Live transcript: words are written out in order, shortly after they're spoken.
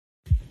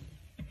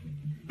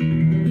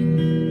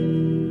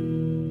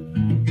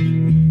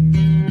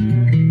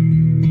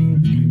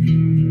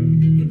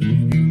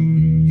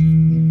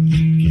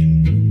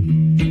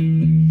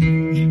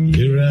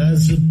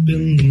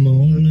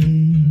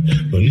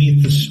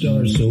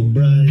star so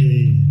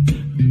bright.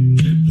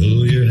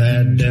 Pull your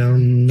hat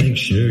down, make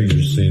sure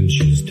your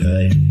cinch is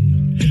tight.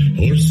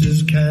 Horse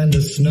is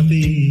kinda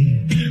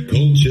snuffy,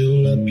 cold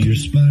chill up your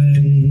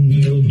spine.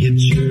 You'll get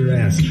your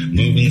ass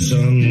moving,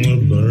 son,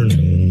 we're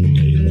burning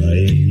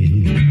daylight.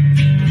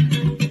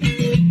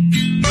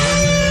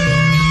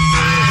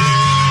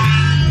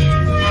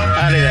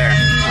 Howdy there,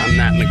 I'm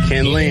Matt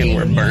McKinley and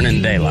we're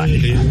burning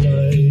daylight.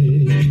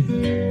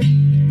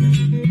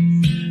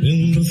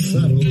 In the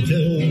saddle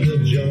till the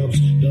job's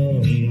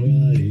done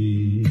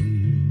right.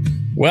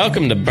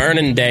 Welcome to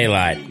Burning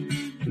Daylight,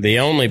 the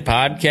only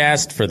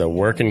podcast for the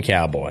working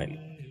cowboy.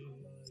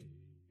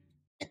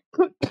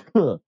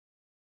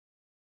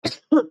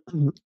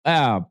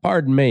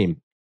 Pardon me.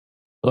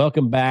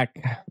 Welcome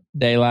back,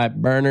 Daylight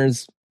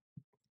Burners.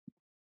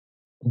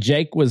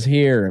 Jake was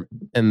here,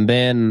 and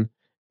then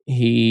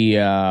he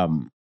had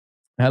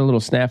a little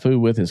snafu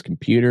with his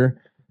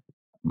computer.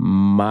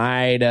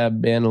 Might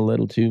have been a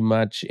little too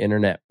much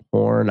internet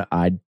porn.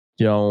 I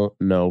don't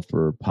know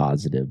for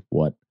positive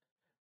what.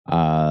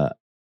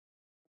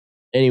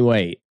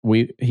 Anyway,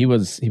 he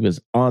was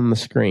on the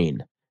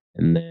screen,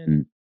 and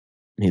then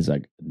he's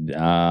like,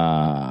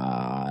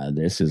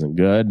 this isn't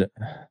good.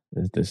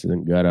 This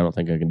isn't good. I don't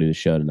think I can do the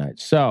show tonight.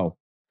 So,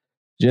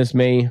 just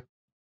me.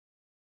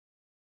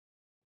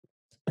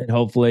 And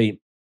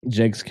hopefully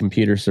Jake's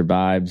computer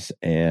survives,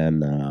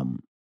 and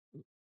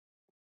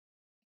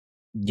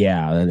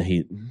then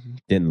he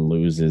didn't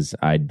lose his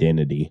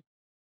identity.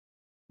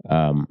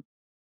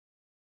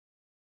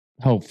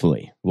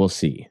 Hopefully. We'll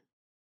see.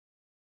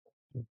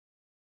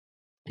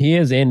 He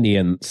is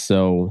Indian,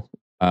 so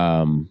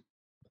there's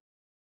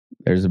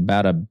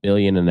about 1.5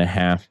 billion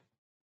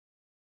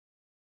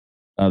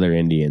other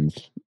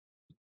Indians.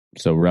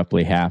 So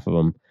roughly half of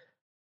them,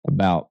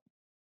 about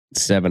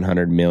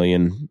 700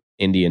 million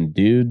Indian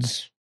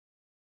dudes.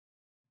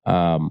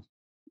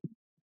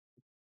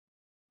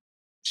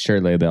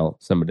 Surely they'll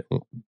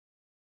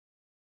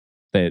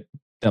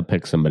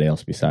pick somebody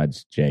else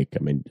besides Jake. I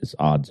mean, just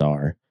odds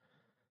are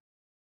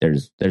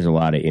there's a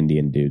lot of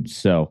Indian dudes.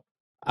 So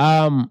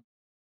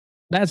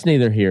that's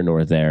neither here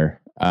nor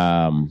there.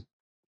 I'm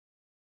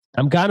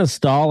kind of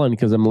stalling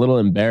because I'm a little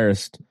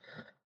embarrassed.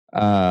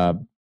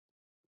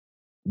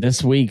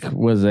 This week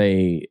was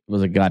a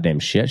goddamn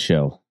shit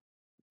show.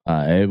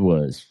 It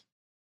was.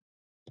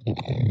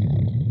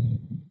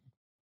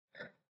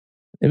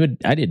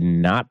 I did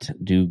not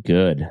do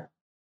good.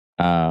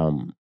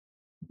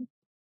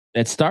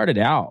 It started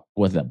out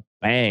with a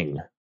bang.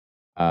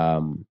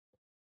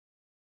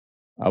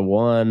 I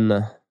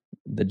won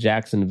the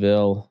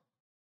Jacksonville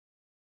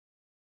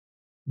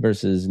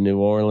versus New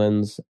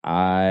Orleans.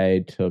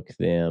 I took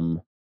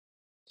them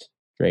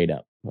straight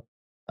up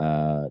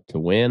to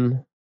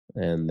win,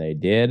 and they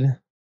did. It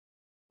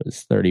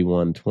was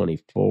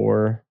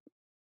 31-24.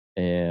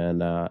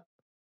 And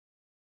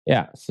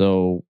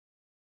so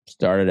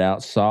started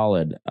out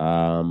solid.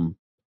 And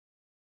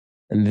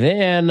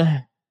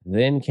then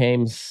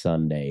came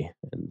Sunday,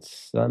 and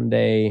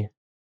Sunday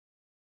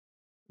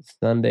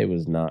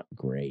was not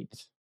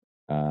great.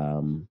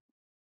 Had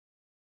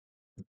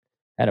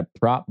a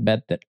prop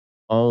bet that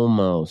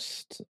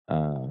almost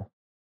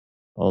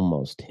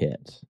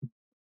hit.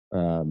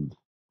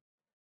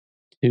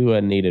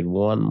 Tua needed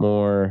one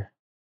more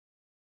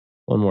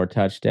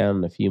touchdown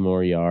and a few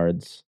more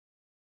yards,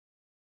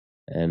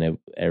 and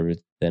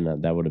everything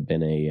that would have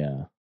been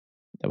a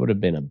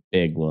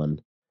big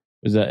one.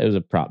 It was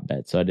a prop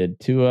bet. So I did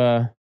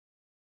Tua.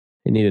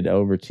 He needed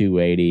over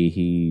 280.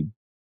 He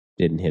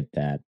didn't hit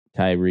that.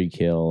 Tyreek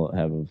Hill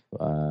have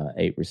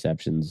 8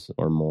 receptions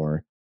or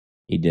more.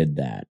 He did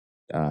that.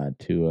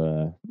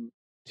 Tua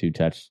 2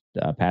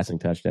 passing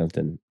touchdowns.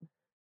 Didn't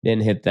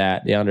hit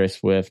that. DeAndre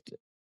Swift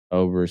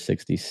over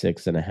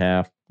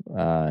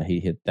 66.5. He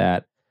hit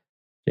that.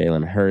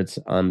 Jalen Hurts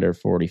under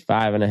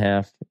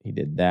 45.5. He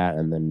did that,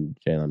 and then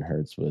Jalen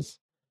Hurts was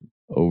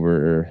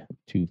over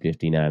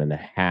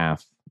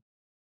 259.5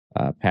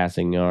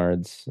 passing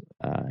yards.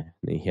 And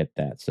he hit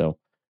that. So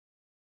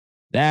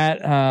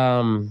that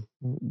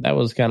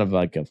was kind of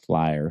like a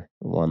flyer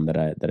one that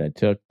I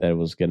took that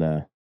was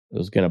gonna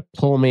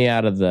pull me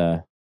out of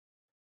the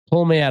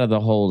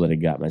hole that I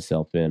got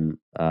myself in.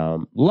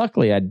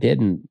 Luckily, I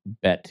didn't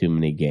bet too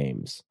many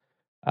games.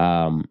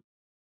 I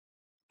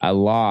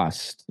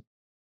lost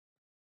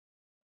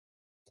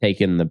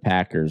taking the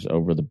Packers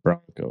over the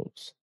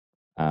Broncos.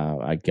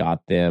 I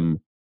got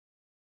them.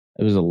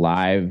 It was a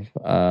live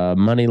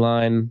money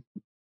line.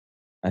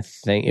 I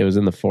think it was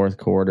in the fourth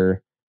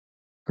quarter.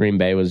 Green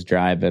Bay was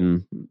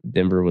driving.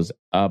 Denver was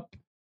up.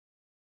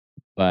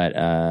 But,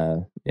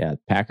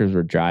 Packers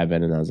were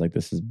driving, and I was like,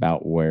 this is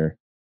about where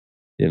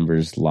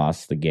Denver's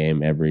lost the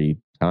game every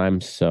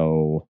time.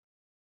 So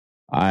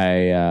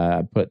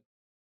I put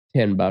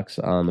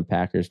 $10 on the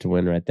Packers to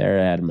win right there.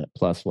 I had them at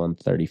plus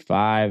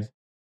 135.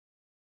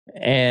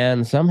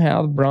 And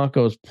somehow the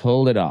Broncos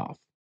pulled it off.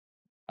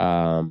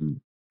 Had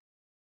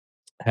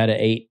an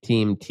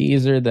 8-team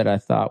teaser that I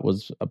thought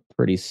was a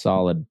pretty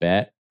solid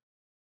bet.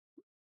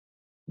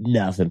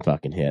 Nothing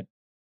fucking hit.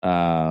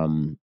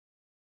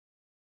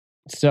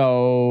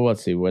 So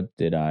let's see. What else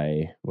did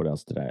I?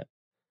 The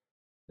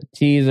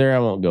teaser. I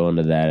won't go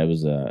into that. It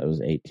was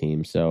 8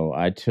 teams. So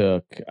I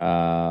took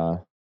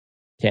Tampa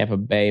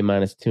Bay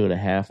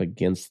 -2.5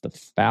 against the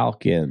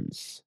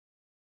Falcons.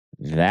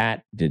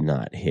 That did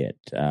not hit.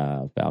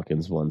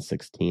 Falcons won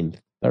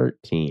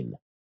 16-13.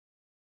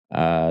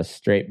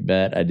 Straight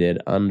bet. I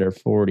did under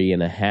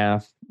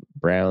 40.5.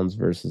 Browns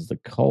versus the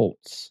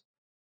Colts.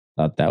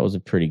 Thought that was a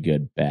pretty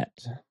good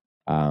bet.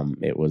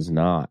 It was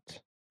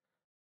not.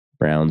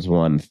 Browns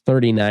won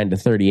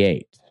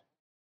 39-38.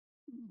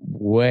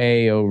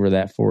 Way over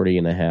that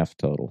 40.5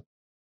 total.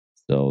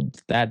 So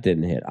that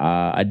didn't hit.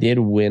 I did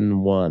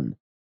win one.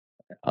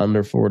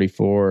 Under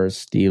 44,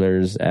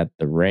 Steelers at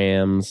the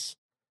Rams.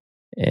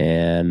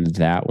 And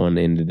that one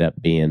ended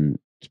up being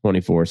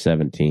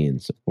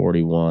 24-17. So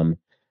 41.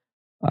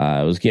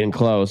 It was getting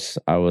close.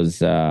 I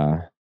was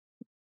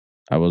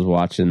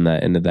watching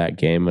the end of that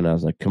game, and I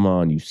was like, come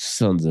on, you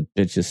sons of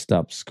bitches,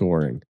 stop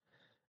scoring.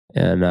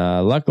 And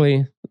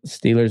luckily,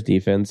 Steelers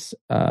defense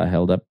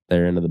held up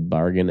their end of the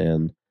bargain,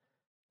 and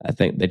I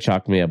think they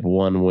chalked me up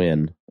one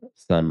win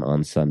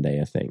on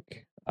Sunday, I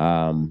think.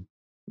 I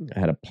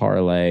had a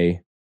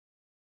parlay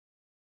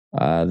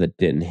that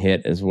didn't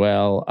hit as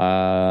well.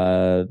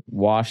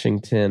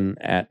 Washington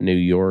at New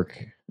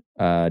York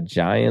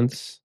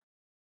Giants.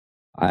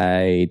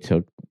 I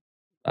took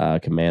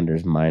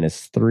Commanders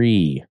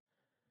 -3.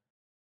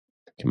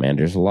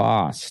 Commanders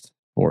lost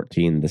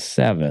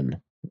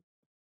 14-7.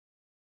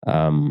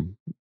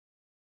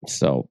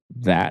 So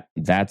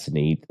that's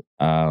neat.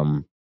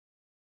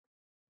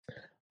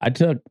 I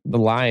took the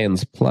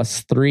Lions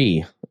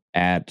 +3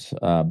 at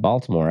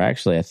Baltimore.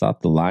 Actually, I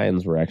thought the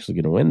Lions were actually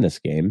going to win this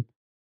game.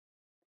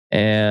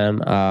 And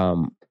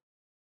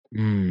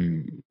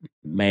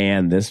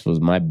man, this was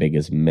my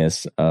biggest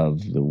miss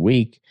of the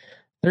week.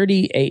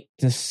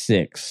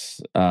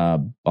 38-6.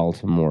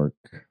 Baltimore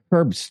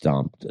curb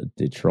stomped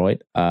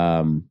Detroit.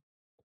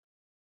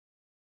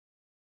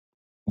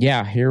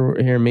 Yeah,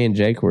 here me and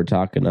Jake were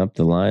talking up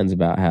the lines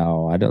about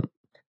how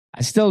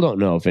I still don't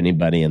know if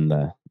anybody in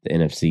the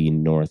NFC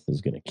North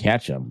is going to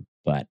catch them,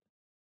 but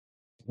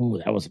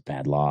that was a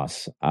bad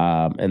loss.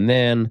 And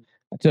then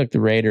I took the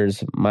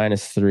Raiders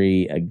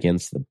 -3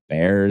 against the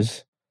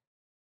Bears.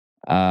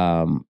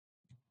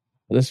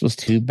 This was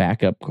two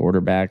backup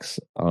quarterbacks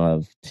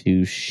of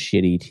two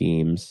shitty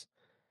teams.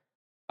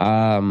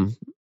 And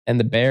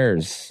the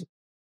Bears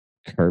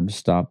curb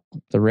stopped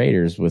the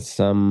Raiders with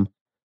some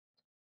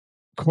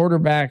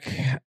quarterback.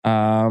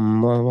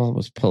 Well,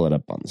 let's pull it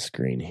up on the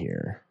screen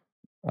here.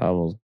 I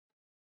will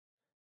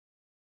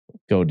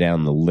go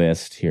down the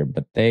list here,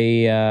 but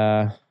they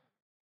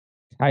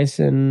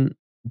Tyson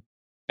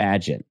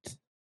Bagent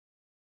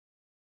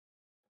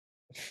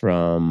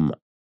from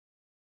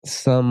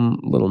some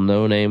little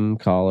no-name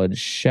college,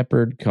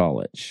 Shepherd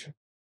College.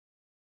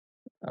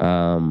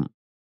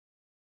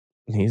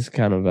 He's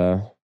kind of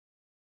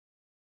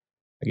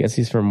I guess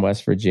he's from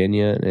West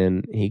Virginia,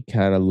 and he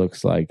kind of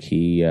looks like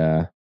the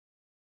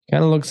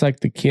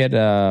kid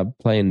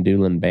playing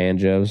dueling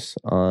banjos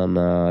on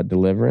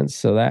Deliverance.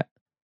 So that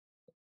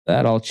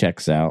all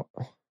checks out.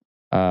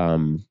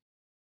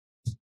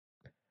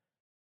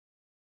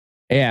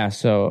 Yeah,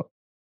 so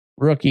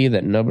rookie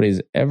that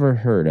nobody's ever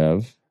heard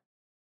of,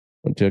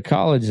 went to a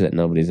college that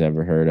nobody's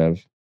ever heard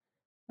of.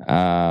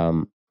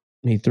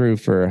 He threw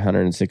for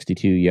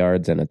 162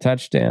 yards and a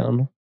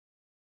touchdown.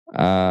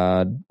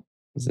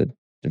 Is it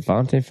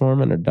Devontae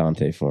Foreman or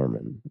Dante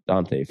Foreman?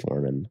 Dante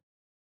Foreman.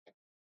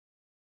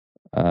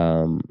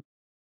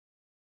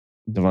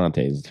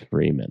 Devontae's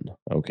Freeman.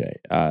 Okay.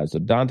 So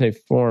Dante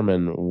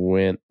Foreman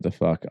went the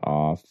fuck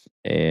off,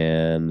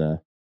 and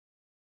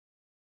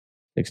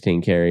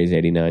 16 carries,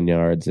 89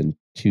 yards, and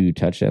 2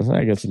 touchdowns.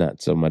 I guess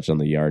not so much on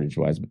the yardage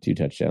wise, but 2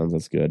 touchdowns.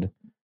 That's good.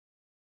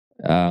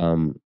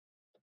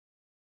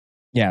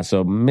 Yeah,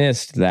 so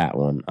missed that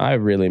one. I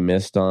really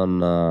missed on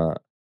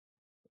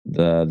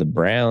the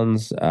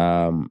Browns.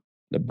 The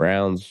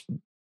Browns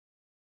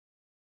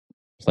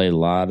played a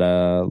lot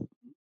of.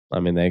 I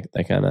mean, they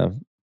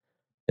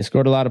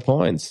scored a lot of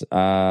points.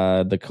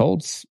 The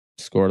Colts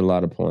scored a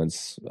lot of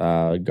points.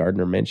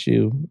 Gardner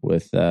Minshew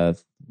with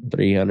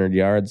 300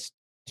 yards,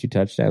 2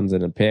 touchdowns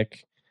and a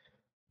pick.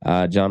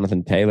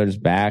 Jonathan Taylor's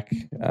back,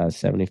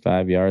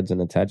 75 yards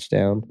and a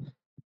touchdown.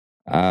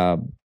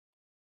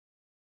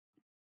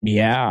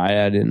 Yeah,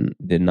 I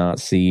did not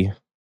see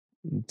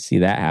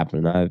that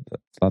happen. I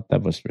thought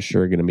that was for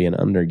sure going to be an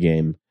under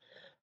game.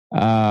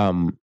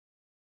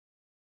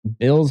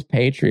 Bills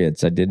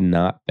Patriots. I did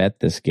not bet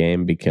this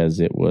game because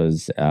it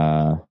was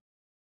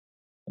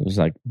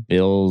like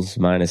Bills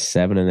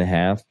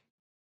 -7.5.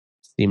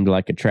 Seemed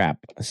like a trap.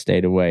 I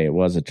stayed away. It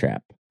was a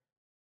trap.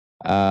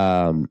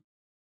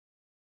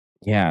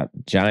 Yeah,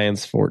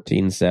 Giants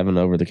 14-7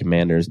 over the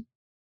Commanders.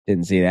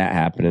 Didn't see that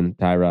happening.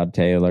 Tyrod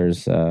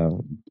Taylor's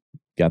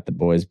got the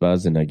boys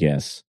buzzing, I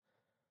guess.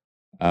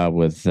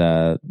 With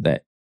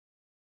that,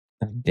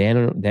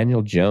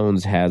 Daniel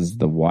Jones has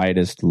the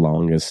widest,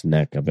 longest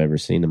neck I've ever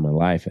seen in my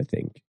life, I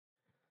think.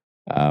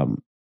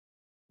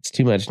 It's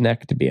too much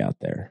neck to be out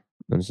there.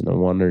 There's no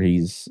wonder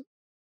he's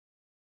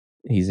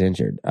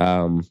injured.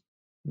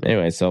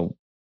 Anyway, so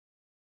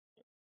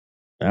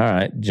all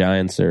right,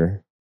 Giants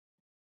are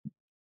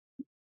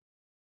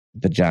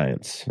the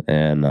Giants,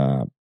 and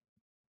that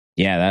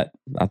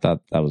I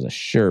thought that was a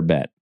sure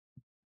bet.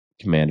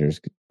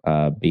 Commanders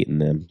beating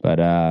them,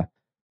 but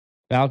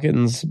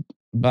Falcons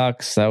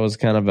Bucks, that was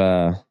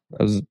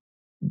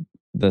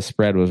the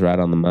spread was right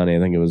on the money. I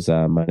think it was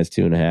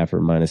 -2.5 or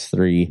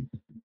 -3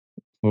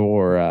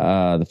 for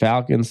the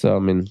Falcons. So I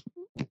mean,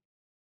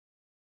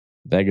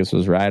 Vegas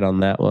was right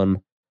on that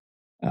one.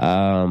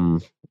 I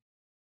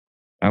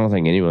don't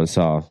think anyone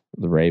saw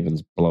the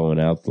Ravens blowing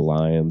out the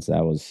Lions.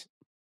 That was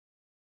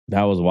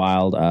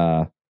wild.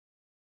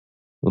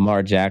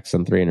 Lamar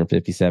Jackson,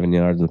 357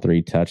 yards and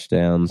 3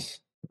 touchdowns.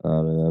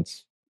 And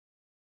that's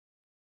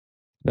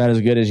about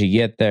as good as you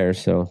get there.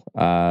 So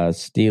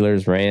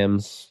Steelers,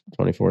 Rams,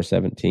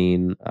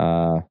 24-17.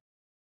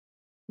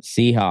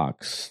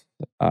 Seahawks,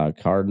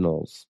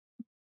 Cardinals.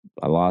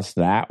 I lost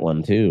that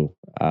one too.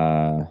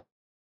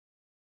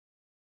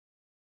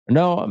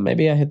 No,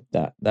 maybe I hit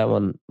that. That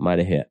one might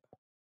have hit.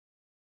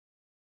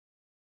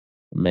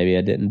 Maybe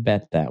I didn't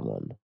bet that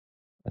one.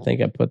 I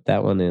think I put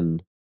that one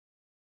in.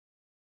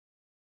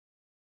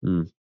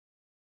 Well,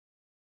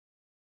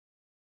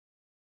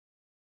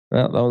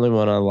 the only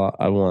one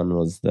I won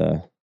was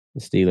the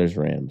Steelers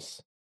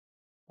Rams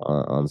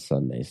on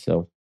Sunday.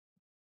 So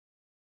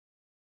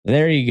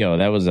there you go.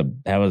 That was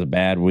a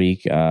bad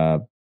week.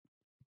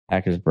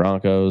 Packers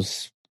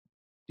Broncos.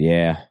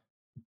 Yeah.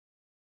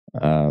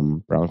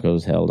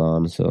 Broncos held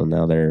on, so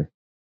now they're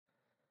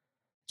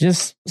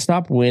just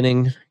stop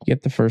winning,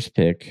 get the first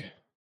pick,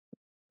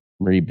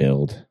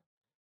 rebuild.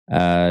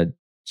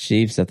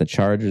 Chiefs at the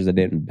Chargers. I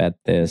didn't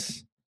bet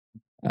this.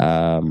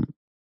 I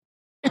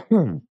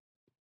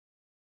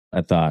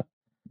thought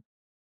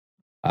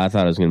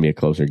it was going to be a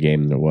closer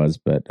game than it was,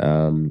 but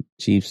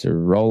Chiefs are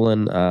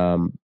rolling.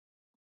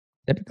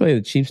 Typically,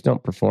 the Chiefs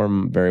don't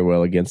perform very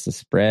well against the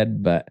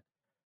spread, but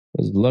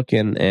I was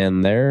looking,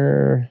 and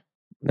they're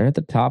at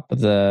the top of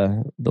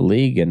the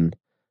league, and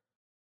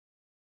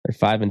they're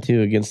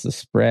 5-2 against the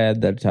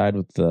spread. They're tied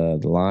with the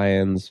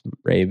Lions,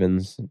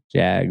 Ravens,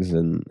 Jags,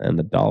 and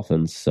the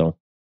Dolphins. So,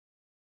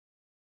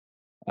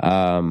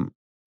 I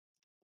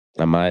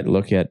might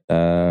look at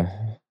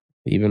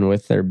even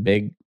with their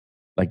big,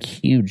 like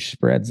huge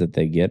spreads that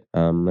they get,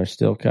 they're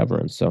still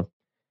covering. So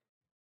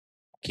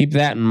keep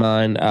that in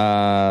mind.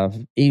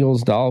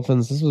 Eagles,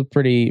 Dolphins. This was a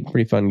pretty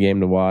fun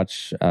game to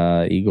watch.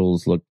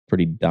 Eagles looked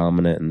pretty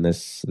dominant in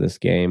this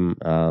game.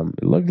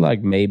 It looked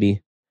like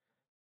maybe.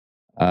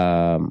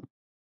 I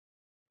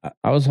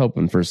was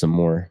hoping for some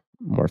more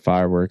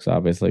fireworks,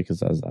 obviously,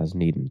 because I was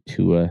needing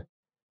Tua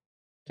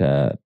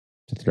to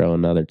throw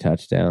another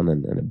touchdown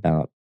and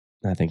about.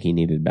 I think he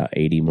needed about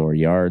 80 more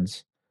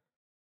yards.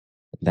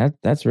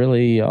 That's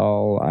really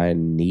all I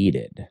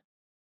needed,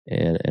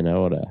 and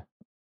I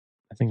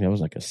think that was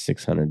like a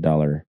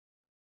 $600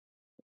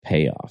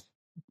 payoff.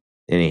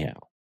 Anyhow,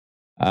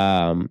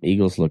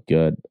 Eagles look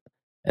good,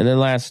 and then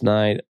last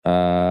night,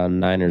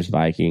 Niners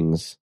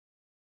Vikings.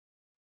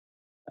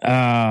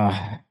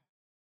 I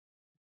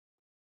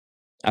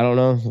don't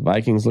know. The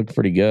Vikings looked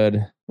pretty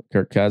good.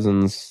 Kirk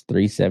Cousins,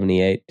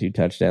 378, 2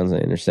 touchdowns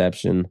and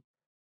interception.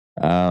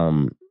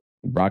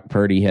 Brock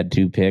Purdy had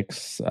 2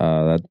 picks.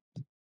 That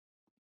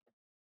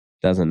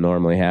doesn't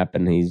normally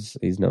happen.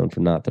 He's known for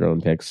not throwing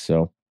picks.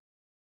 So,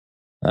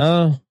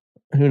 who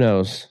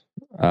knows?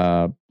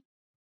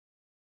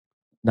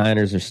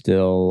 Niners are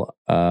still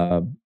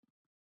they're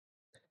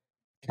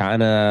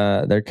kind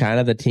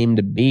of the team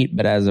to beat,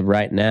 but as of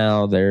right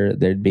now,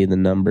 they'd be the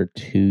number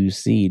 2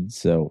 seed.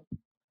 So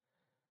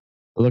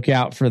look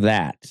out for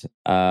that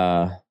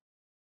going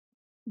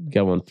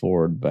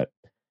forward. But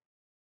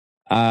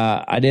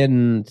I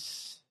don't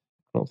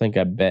think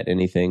I bet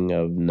anything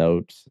of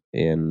note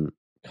in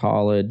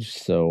college,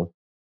 so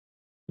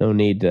no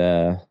need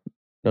to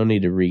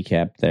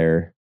recap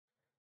there.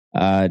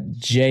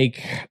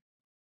 Jake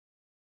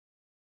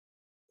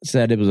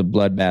said it was a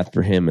bloodbath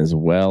for him as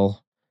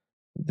well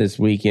this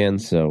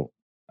weekend. So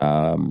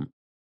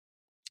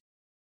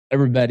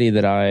everybody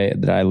that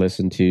I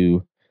listened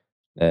to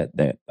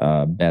that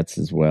bets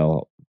as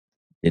well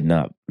did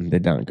not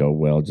go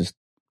well. Just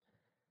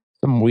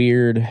some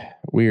weird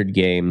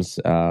games,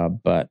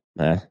 but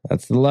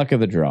that's the luck of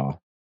the draw.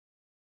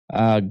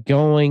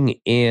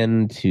 Going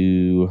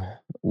into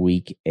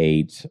week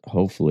 8,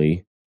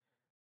 hopefully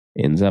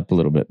ends up a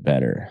little bit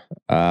better.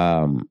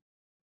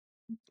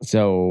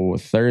 So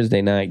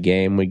Thursday night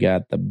game, we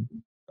got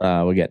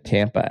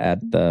Tampa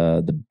at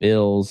the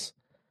Bills.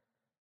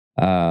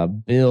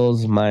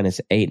 Bills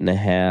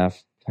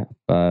 -8.5.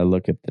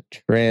 Look at the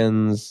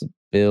trends.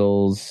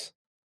 Bills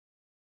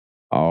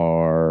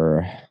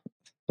are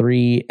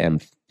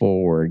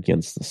 3-4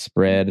 against the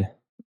spread.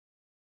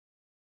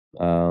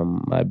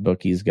 My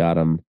bookies got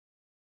them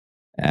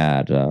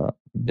at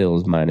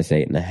Bills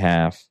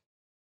 -8.5.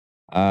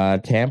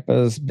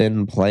 Tampa's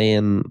been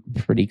playing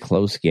pretty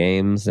close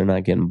games. They're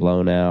not getting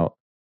blown out.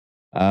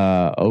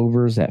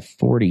 Overs at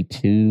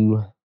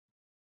 42.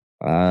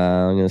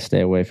 I'm going to stay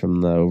away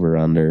from the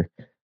over-under.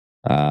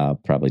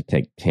 Probably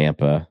take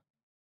Tampa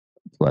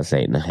plus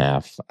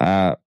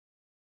 8.5.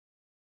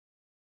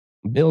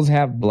 Bills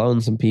have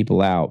blown some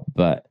people out,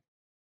 but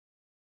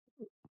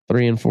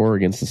 3-4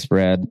 against the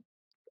spread.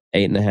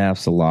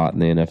 8.5's a lot in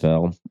the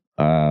NFL.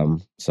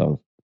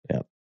 So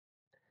yeah,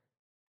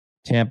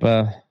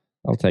 Tampa.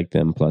 I'll take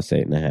them plus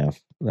 8.5.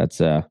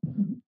 That's as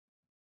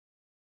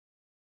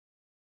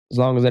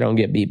long as they don't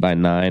get beat by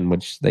 9,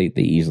 which they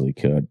easily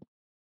could.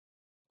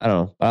 I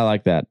don't know. I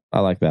like that. I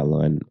like that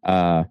line.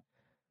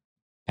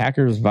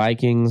 Packers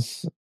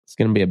Vikings. It's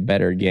going to be a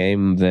better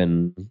game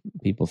than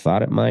people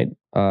thought it might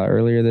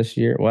earlier this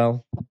year.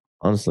 Well,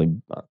 honestly,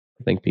 I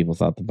think people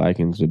thought the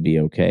Vikings would be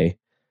okay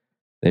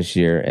this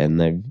year,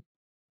 and they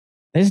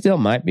still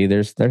might be.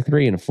 They're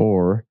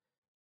 3-4.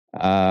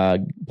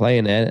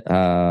 Playing at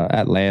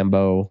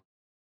Lambeau.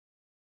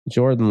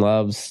 Jordan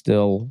Love's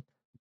still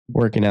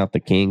working out the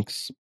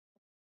kinks.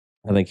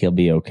 I think he'll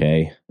be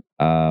okay.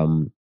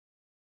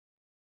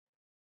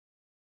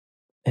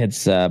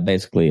 It's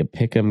basically a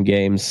pick'em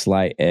game,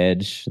 slight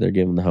edge. They're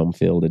giving the home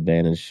field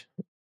advantage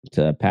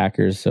to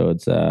Packers, so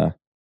it's well,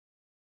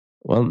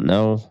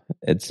 no,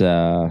 it's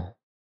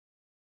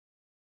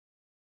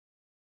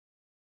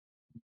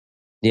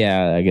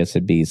yeah, I guess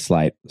it'd be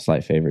slight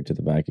favorite to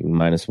the Vikings.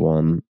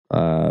 -1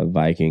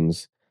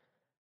 Vikings.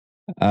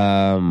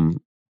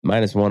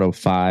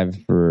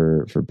 -105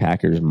 for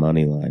Packers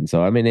money line.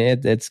 So I mean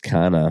it's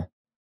kind of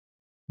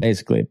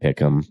basically a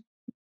pick 'em.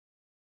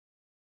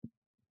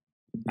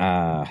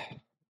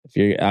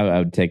 If I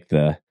would take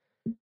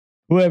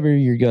whoever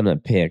you're gonna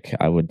pick.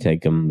 I would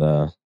take them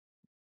the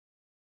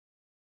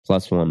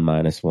 +1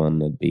 -1.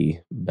 That'd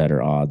be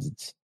better odds.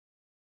 It's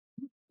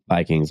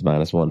Vikings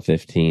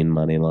 -115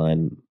 money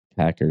line.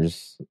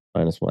 Packers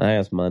 -1. I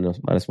guess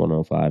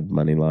 -105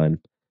 money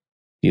line.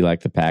 You like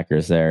the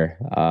Packers there?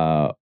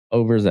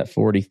 Overs at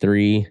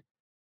 43.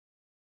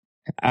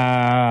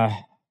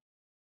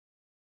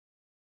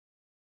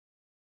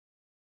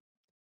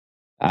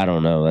 I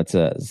don't know. That's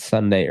a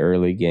Sunday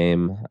early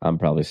game. I'm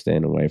probably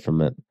staying away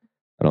from it.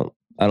 I don't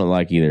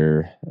like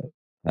either.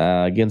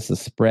 Against the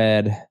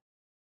spread,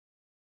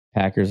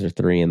 Packers are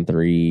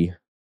 3-3.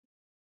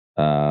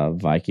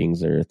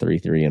 Vikings are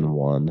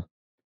 3-1.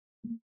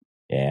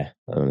 Yeah,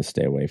 I'm gonna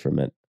stay away from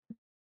it.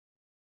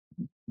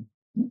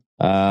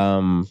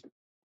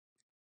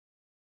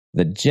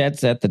 The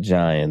Jets at the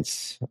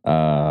Giants.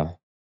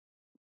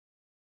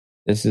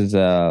 This is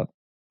a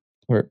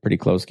pretty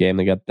close game.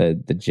 They got the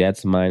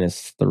Jets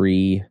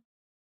 -3.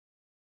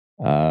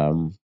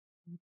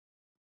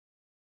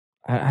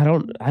 I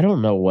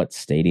don't know what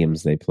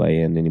stadiums they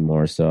play in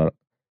anymore. So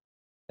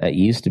that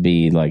used to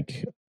be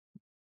like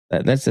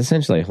that's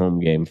essentially a home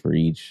game for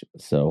each.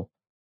 So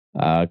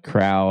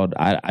crowd,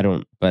 I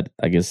don't, but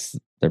I guess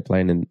they're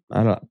playing in.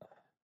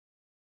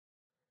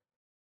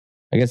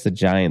 I guess the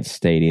Giants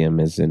stadium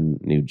is in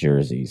New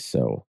Jersey.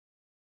 So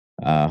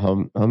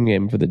home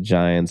game for the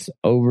Giants.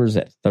 Overs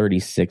at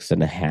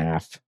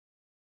 36.5,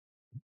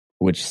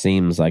 which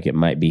seems like it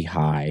might be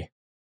high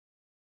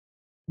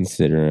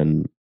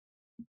considering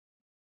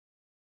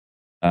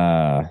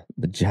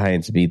the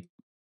Giants beat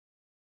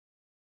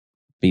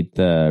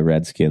the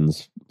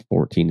Redskins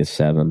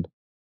 14-7.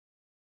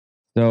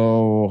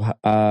 So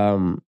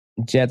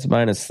Jets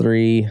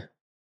 -3,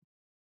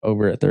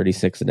 over at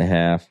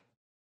 36.5.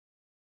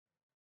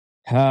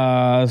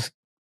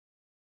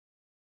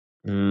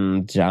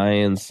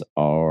 Giants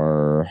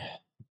are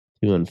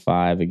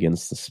 2-5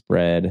 against the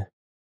spread.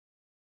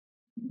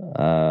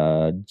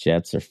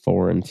 Jets are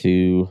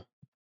 4-2.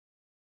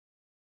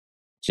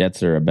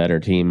 Jets are a better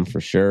team for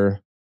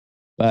sure,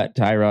 but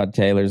Tyrod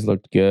Taylor's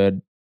looked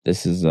good.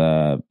 This is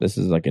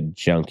like a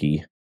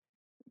junky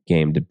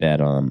game to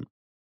bet on,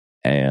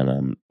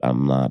 and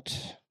I'm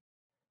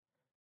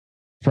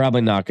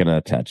probably not going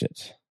to touch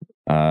it.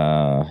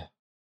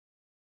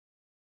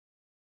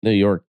 New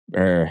York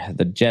or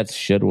the Jets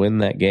should win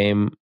that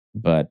game,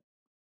 but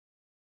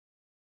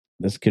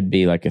this could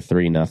be like a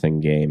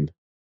 3-0 game,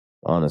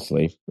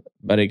 honestly.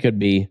 But it could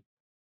be,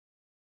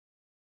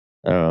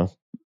 I don't know.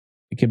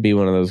 It could be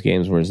one of those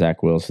games where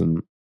Zach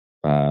Wilson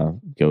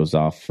goes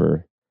off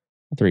for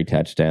 3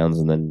 touchdowns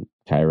and then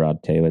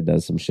Tyrod Taylor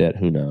does some shit.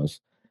 Who knows?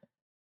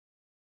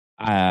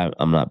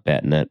 I'm not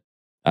betting it.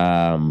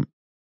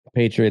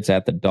 Patriots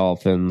at the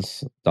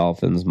Dolphins.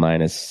 Dolphins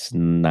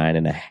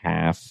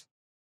 -9.5.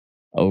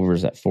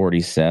 Overs at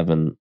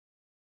 47.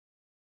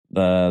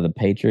 The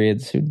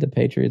Patriots. Who did the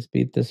Patriots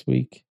beat this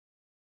week?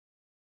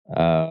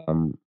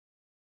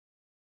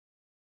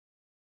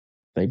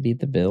 They beat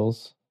the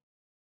Bills.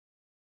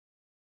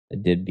 They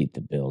did beat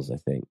the Bills, I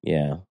think.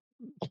 Yeah.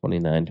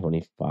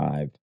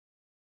 29-25.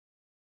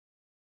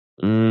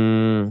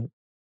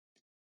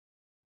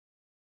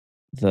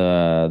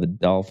 The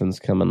Dolphins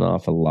coming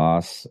off a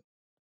loss.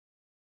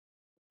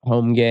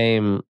 Home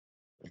game.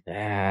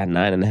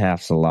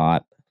 9.5's a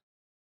lot.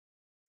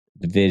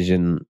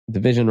 Division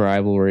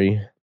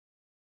rivalry.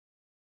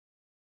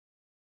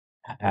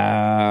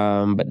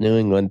 But New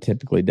England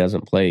typically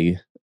doesn't play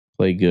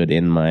good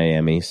in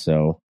Miami,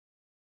 so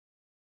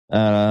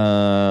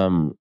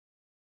I'll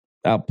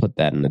put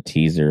that in a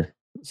teaser.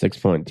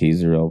 6-point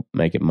teaser. I'll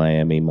make it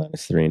Miami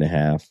minus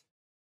 3.5.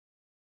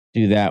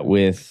 Do that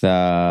with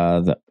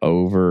the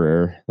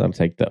over. I'll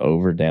take the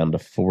over down to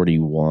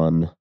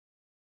 41.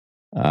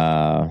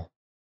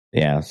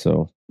 Yeah.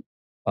 So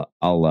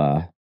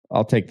I'll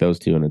take those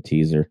two in a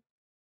teaser.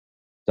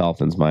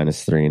 Dolphins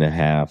minus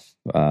 3.5.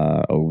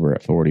 Over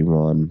at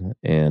 41,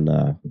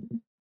 and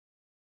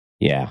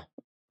yeah.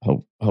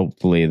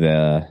 Hopefully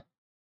the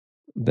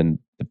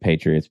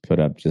Patriots put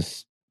up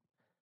just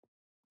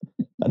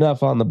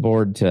enough on the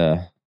board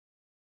that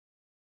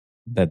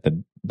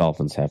the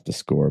Dolphins have to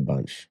score a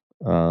bunch.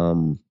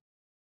 They're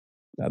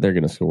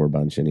going to score a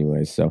bunch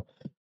anyway, so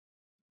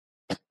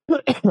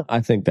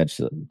I think that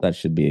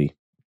should be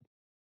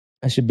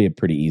a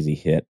pretty easy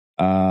hit.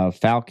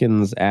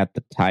 Falcons at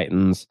the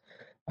Titans.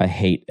 I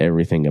hate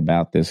everything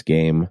about this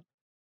game,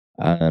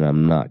 and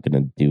I'm not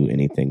going to do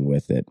anything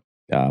with it.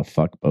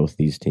 Fuck both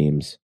these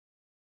teams.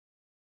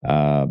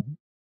 I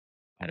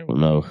don't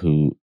know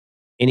who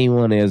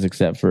anyone is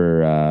except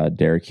for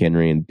Derrick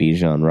Henry and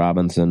Bijan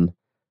Robinson.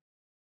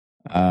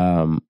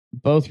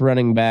 Both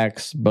running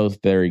backs,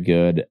 both very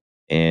good,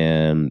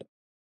 and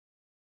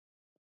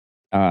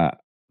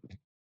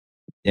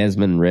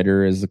Desmond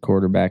Ridder is the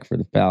quarterback for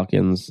the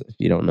Falcons. If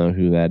you don't know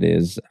who that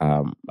is,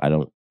 I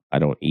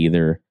don't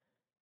either.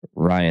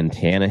 Ryan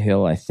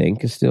Tannehill, I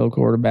think, is still a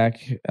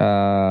quarterback,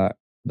 but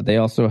they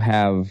also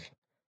have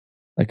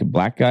like a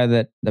black guy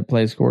that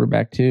plays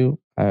quarterback too.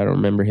 I don't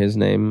remember his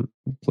name.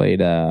 He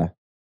played at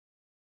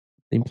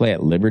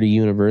Liberty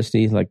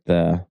University, like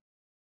the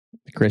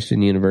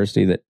Christian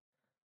university that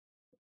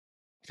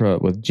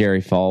with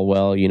Jerry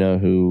Falwell,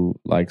 who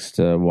likes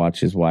to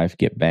watch his wife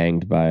get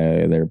banged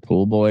by their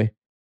pool boy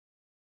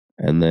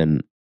and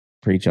then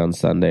preach on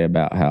Sunday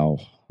about how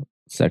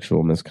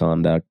sexual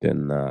misconduct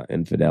and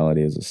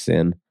infidelity is a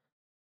sin.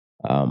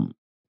 I'm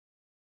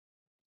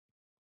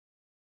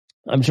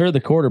sure the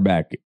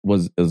quarterback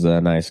is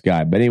a nice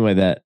guy, but anyway,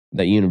 that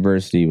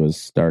university was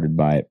started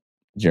by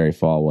Jerry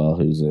Falwell,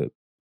 who's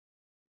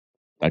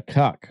a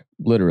cuck,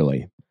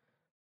 literally.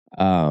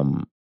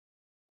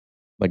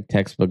 Like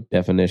textbook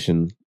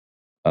definition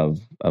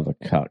of a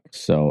cuck.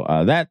 So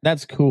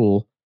that's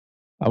cool.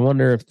 I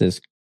wonder if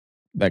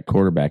that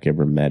quarterback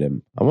ever met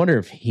him. I wonder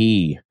if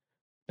he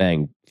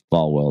banged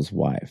Falwell's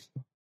wife.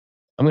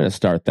 I'm going to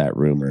start that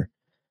rumor.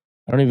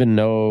 I don't even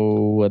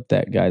know what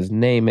that guy's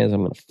name is.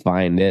 I'm going to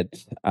find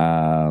it.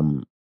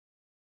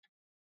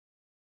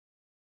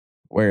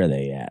 Where are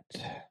they at?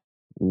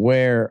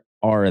 Where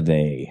are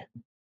they?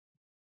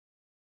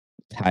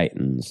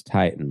 Titans.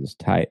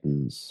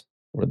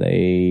 Were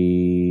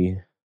they?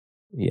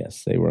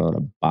 Yes, they were on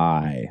a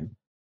bye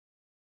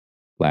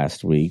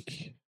last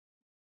week.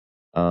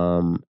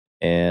 And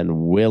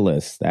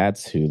Willis,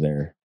 that's who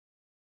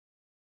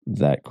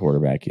that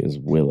quarterback is.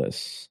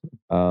 Willis.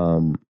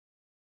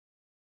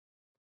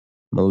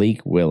 Malik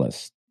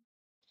Willis.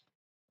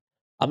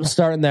 I'm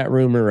starting that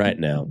rumor right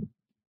now.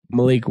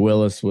 Malik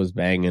Willis was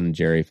banging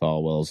Jerry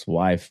Falwell's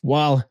wife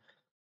while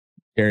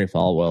Jerry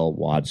Falwell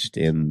watched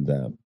in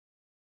the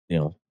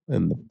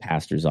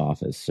pastor's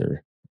office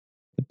or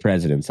the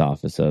president's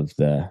office of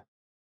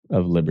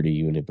Liberty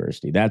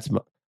University. That's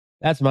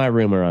my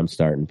rumor I'm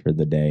starting for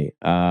the day.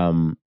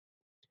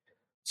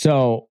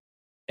 So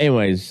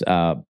anyways,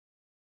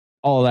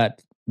 all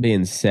that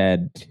being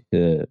said,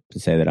 to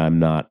say that I'm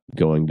not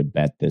going to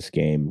bet this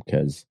game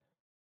because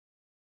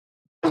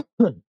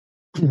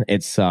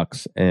it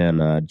sucks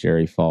and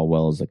Jerry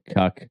Falwell is a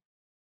cuck.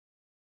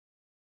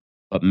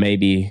 But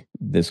maybe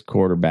this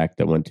quarterback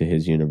that went to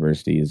his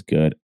university is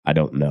good. I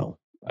don't know.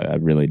 I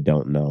really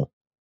don't know.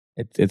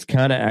 It's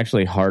kind of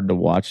actually hard to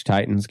watch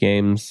Titans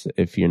games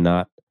if you're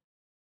not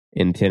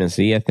in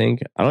Tennessee, I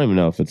think. I don't even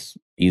know if it's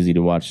easy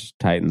to watch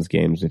Titans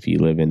games if you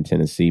live in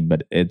Tennessee,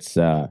 but it's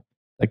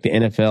like the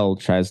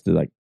NFL tries to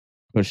like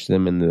push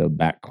them into the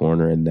back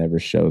corner and never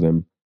show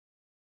them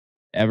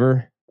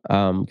ever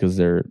because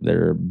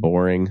they're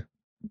boring,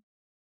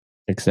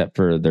 except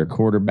for their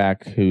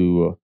quarterback,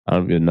 who I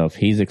don't even know if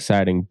he's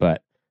exciting,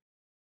 but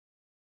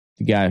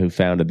the guy who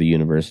founded the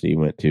university he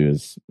went to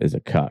is a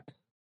cuck.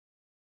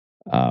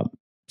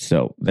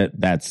 So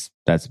that's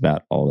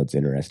about all that's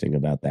interesting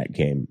about that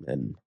game,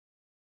 and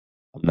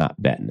I'm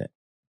not betting it.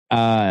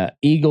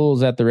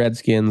 Eagles at the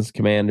Redskins,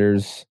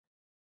 Commanders,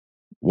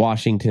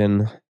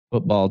 Washington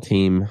football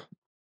team.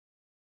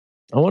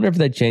 I wonder if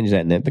they change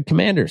that name. The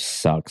Commanders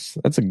sucks.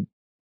 It's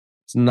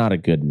not a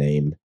good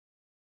name.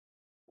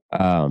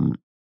 It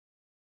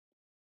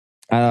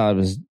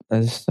was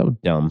so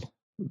dumb,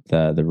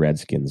 the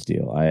Redskins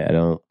deal. I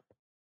don't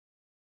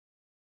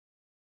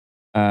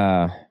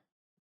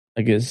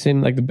like it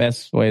seemed like the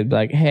best way,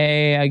 like,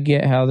 hey, I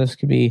get how this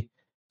could be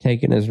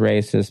taken as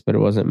racist, but it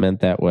wasn't meant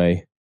that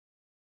way.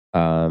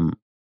 And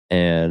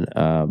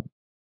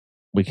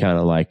we kind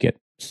of like it,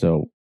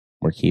 so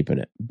we're keeping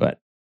it. But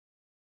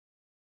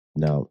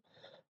no.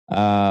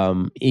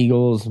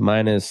 Eagles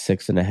minus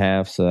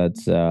 6.5, so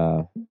that's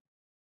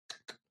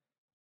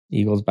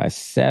Eagles by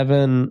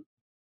 7.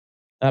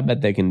 I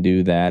bet they can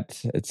do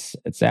that. It's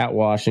at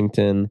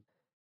Washington.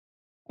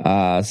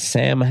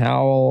 Sam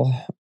Howell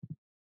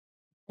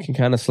can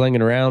kind of sling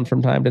it around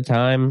from time to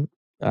time.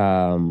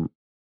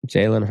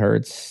 Jalen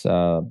Hurts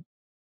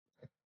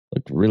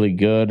looked really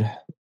good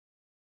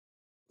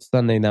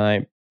Sunday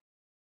night.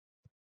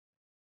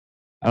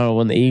 I don't know,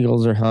 when the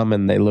Eagles are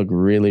humming, they look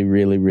really,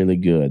 really, really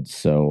good.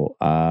 So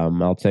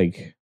I'll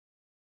take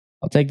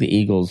the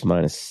Eagles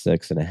minus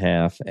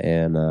 6.5,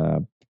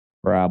 and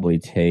probably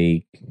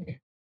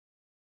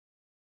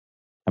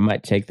I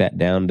might take that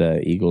down to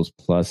Eagles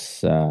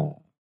plus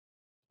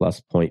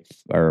point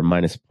or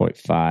minus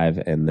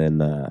 0.5, and then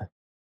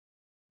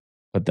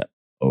put the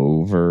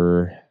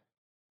over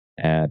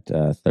at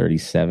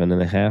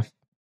 37.5.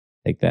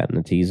 Take that in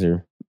the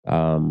teaser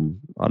on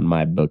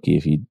my bookie.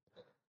 If you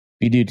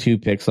do 2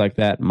 picks like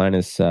that,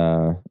 minus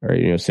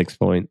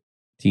 6-point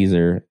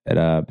teaser,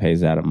 it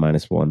pays out at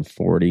minus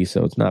 140,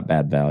 so it's not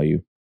bad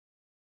value.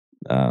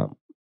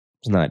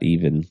 It's not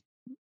even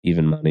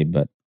money,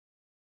 but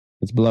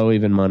it's below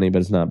even money,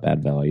 but it's not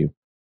bad value.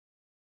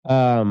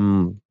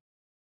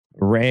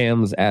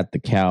 Rams at the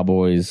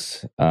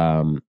Cowboys.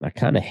 I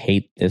kind of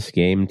hate this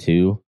game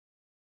too.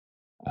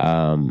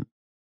 Because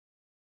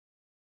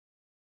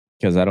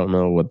I don't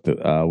know what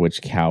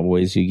which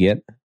Cowboys you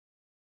get.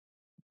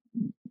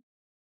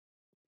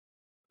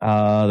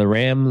 The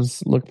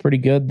Rams look pretty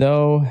good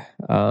though.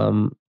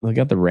 I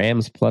got the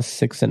Rams plus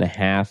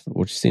 6.5,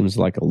 which seems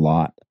like a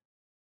lot.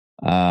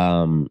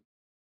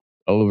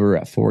 Over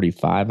at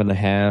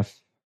 45.5.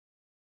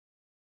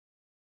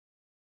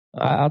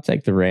 I'll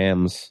take the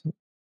Rams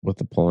with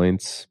the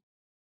points.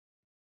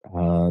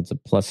 It's a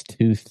plus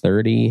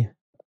 230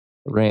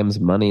 Rams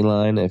money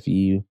line. If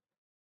you're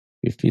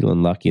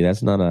feeling lucky,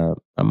 that's not I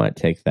might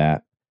take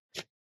that.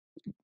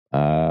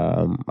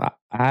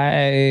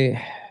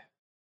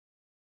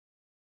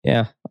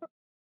 Yeah.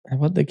 How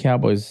about the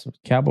Cowboys?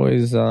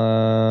 Cowboys,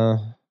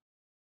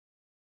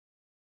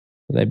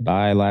 they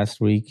buy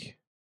last week?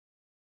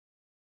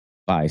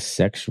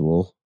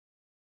 Bisexual.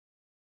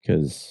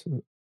 Because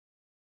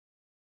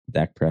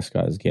Dak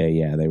Prescott is gay.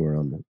 Yeah, they were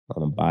on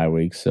a bye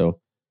week. So,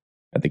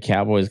 got the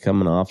Cowboys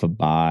coming off a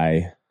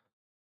bye.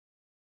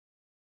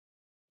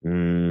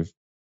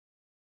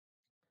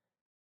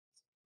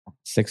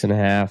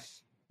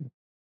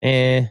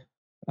 6.5.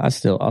 I'll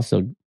still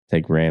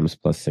take Rams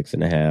plus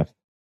 6.5.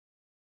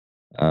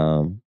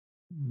 I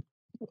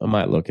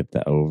might look at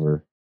the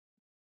over.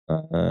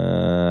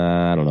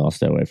 I don't know. I'll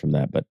stay away from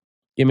that, but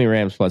give me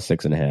Rams plus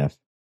 6.5.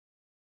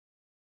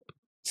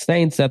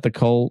 Saints at the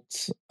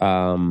Colts.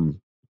 Colts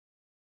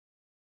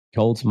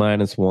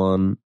minus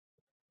 1.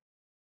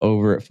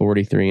 Over at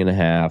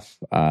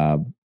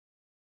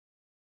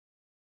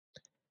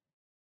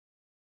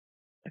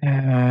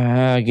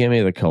 43.5. Give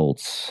me the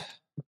Colts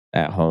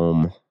at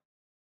home.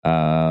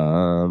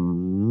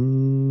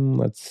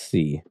 Let's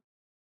see.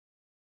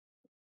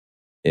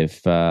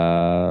 If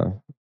I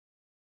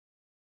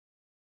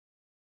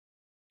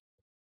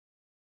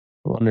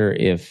wonder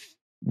if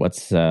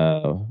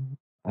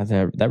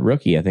that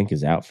rookie I think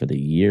is out for the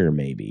year,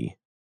 maybe.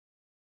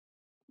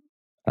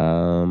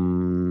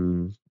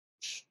 Trying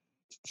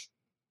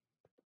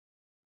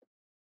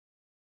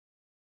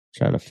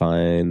to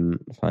find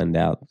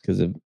out,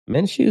 because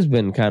Minshew's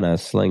been kind of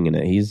slinging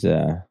it. He's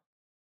kind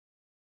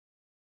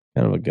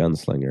of a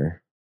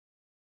gunslinger.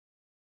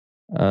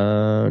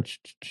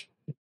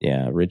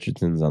 Yeah,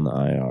 Richardson's on the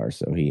IR,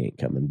 so he ain't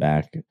coming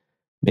back.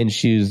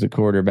 Minshew's the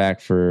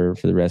quarterback for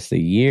the rest of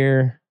the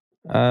year.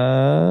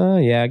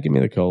 Yeah, give me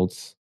the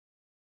Colts.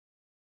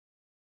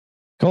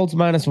 Colts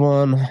minus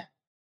 1.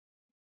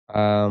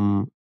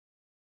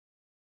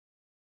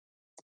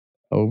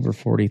 Over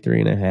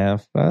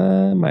 43.5.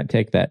 I might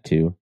take that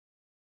too.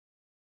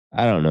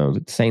 I don't know.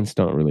 The Saints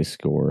don't really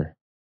score.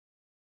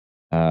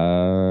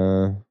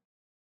 They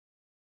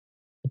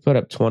put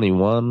up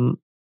 21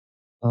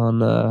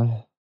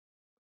 on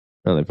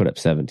no, they put up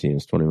 17. It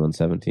was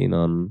 21-17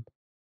 on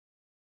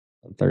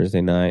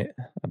Thursday night,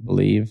 I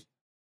believe.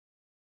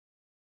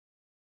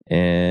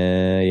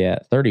 And yeah,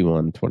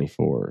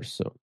 31-24.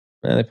 So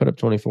they put up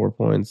 24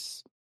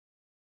 points.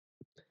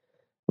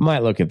 I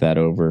might look at that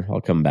over.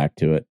 I'll come back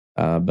to it.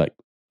 But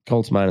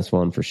Colts minus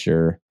 1 for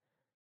sure.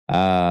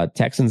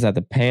 Texans at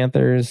the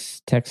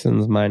Panthers.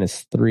 Texans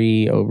minus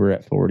 3 over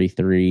at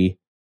 43.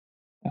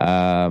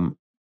 I'll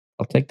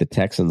take the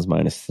Texans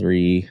minus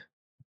 3.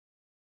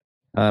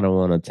 I don't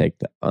want to take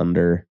the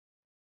under.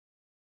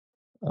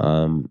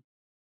 I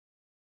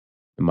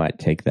might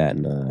take that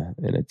in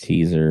a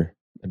teaser.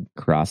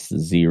 Cross the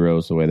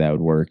zeros. The way that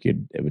would work, it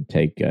would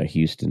take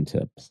Houston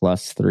to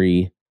plus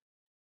 3.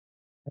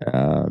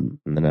 And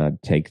then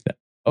I'd take the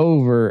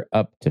over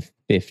up to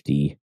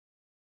 50,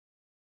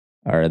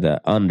 or the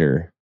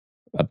under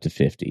up to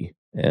 50.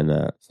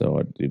 And so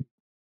I'd do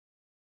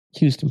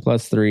Houston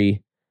plus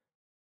 3,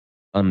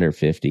 under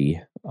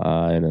 50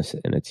 in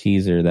a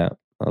teaser. That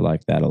I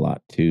like that a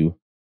lot too.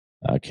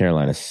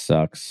 Carolina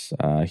sucks.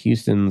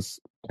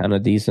 Houston's kind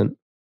of decent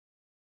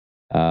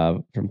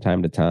from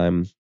time to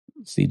time.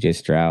 CJ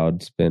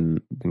Stroud's been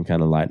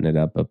kind of lighting it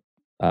up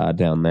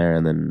down there,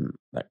 and then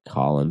that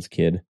Collins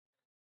kid.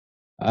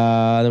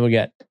 Then we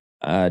got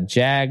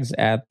Jags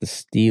at the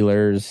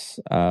Steelers.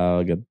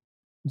 We got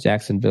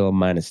Jacksonville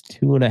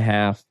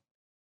 -2.5.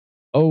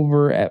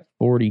 Over at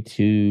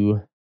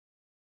 42.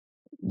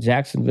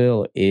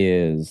 Jacksonville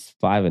is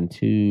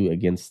 5-2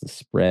 against the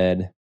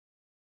spread.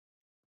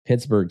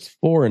 Pittsburgh's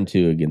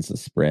 4-2 against the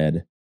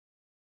spread.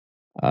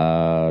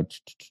 I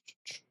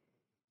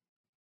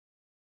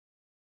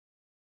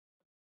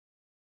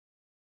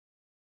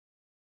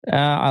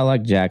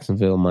like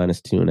Jacksonville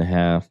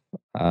 -2.5.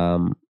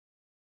 I'm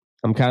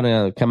kind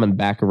of coming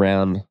back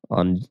around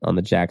on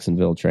the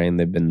Jacksonville train.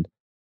 They've been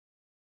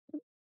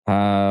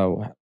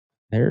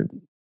they're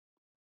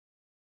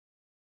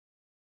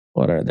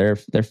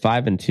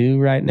 5-2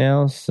 right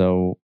now.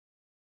 So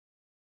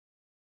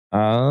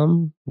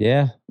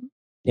yeah.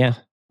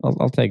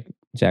 I'll take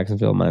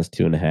Jacksonville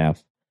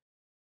 -2.5.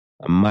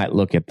 I might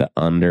look at the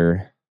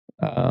under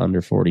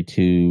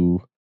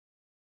 42.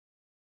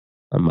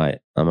 I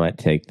might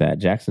take that.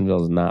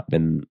 Jacksonville's not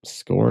been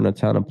scoring a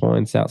ton of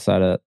points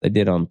outside of they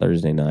did on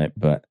Thursday night,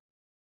 but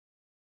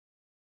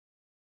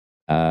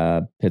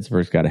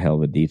Pittsburgh's got a hell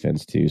of a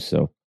defense too.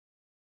 So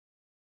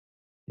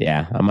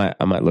yeah, I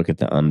might look at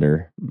the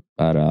under,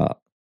 but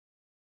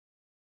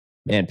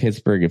man,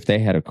 Pittsburgh, if they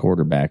had a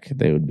quarterback,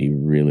 they would be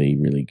really,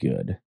 really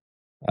good.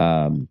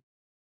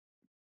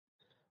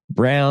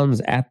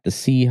 Browns at the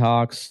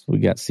Seahawks. We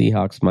got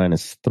Seahawks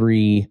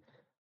 -3.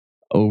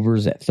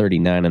 Overs at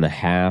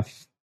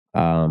 39.5.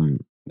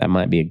 That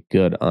might be a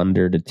good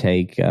under to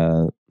take.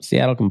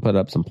 Seattle can put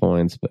up some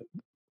points, but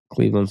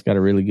Cleveland's got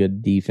a really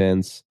good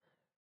defense.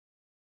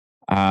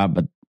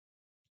 But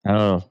I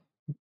don't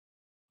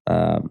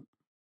know.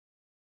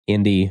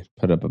 Indy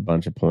put up a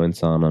bunch of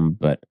points on them,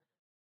 but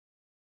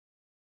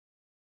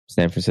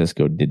San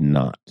Francisco did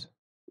not.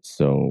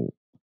 So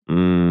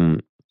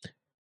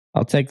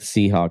I'll take the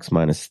Seahawks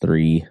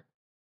 -3.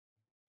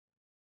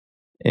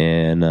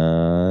 And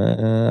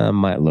I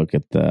might look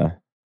at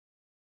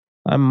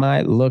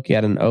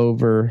an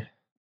over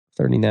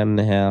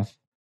 39.5.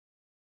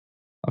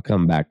 I'll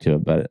come back to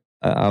it, but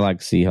I like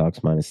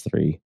Seahawks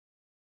 -3.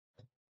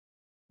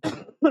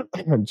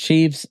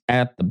 Chiefs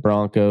at the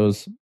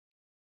Broncos.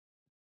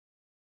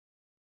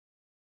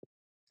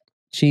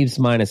 Chiefs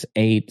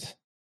 -8.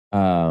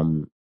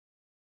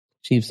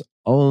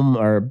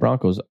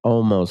 Broncos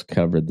almost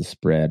covered the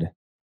spread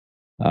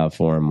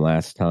for them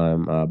last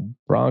time.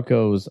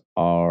 Broncos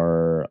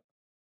are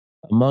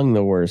among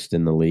the worst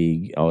in the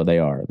league. Oh, they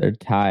are. They're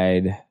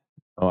tied.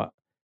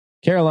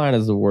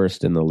 Carolina's the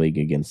worst in the league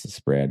against the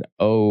spread.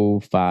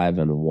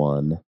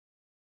 5-1.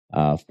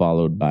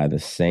 Followed by the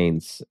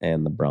Saints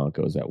and the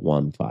Broncos at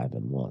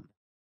 5-1.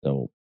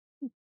 So,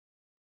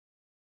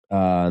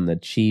 and the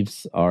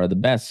Chiefs are the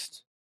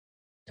best,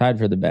 tied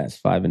for the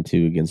best,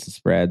 5-2 against the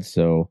spread.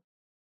 So,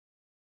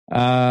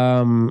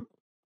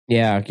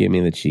 yeah, give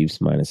me the Chiefs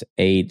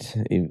 -8.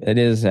 It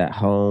is at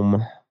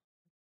home.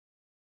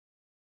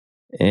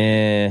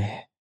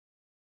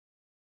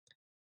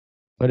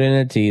 Put in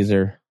a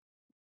teaser.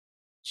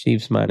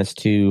 Chiefs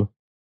 -2.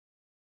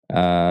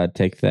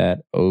 Take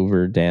that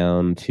over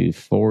down to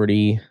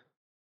 40.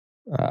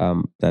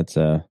 That's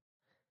I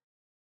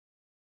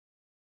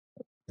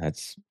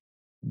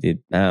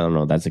don't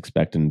know. That's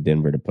expecting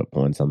Denver to put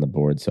points on the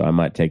board. So I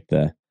might take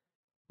the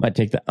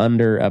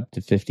under up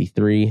to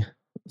 53.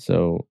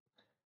 So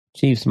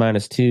Chiefs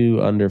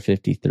 -2, under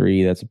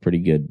 53. That's a pretty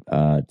good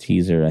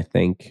teaser, I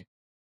think.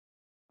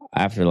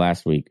 After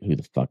last week, who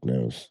the fuck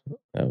knows?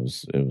 It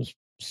was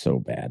so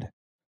bad.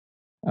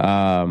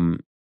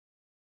 But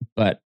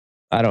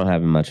I don't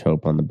have much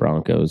hope on the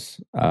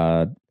Broncos.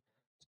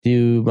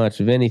 Do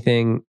much of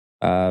anything.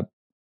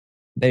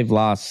 They've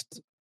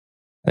lost,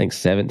 I think,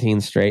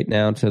 17 straight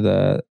now to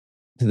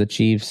the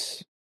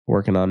Chiefs,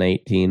 working on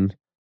 18.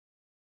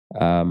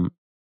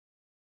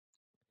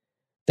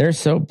 They're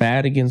so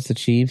bad against the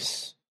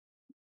Chiefs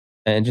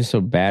and just so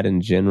bad in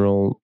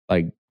general.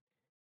 Like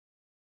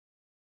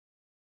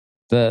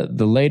the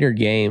later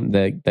game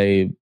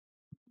that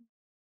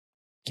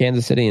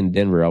Kansas City and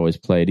Denver always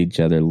played each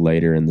other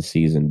later in the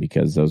season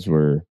because those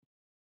were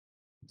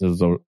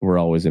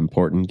always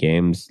important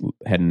games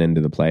heading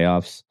into the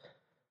playoffs.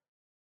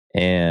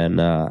 And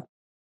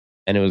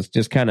it was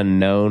just kind of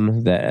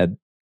known that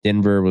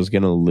Denver was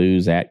going to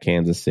lose at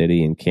Kansas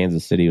City and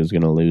Kansas City was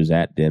going to lose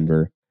at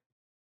Denver.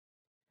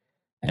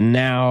 And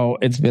now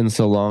it's been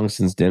so long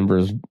since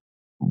Denver's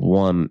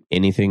won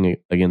anything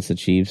against the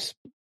Chiefs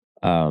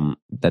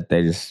that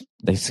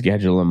they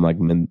schedule them like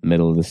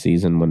middle of the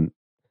season when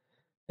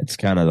it's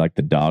kind of like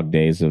the dog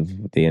days of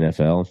the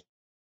NFL.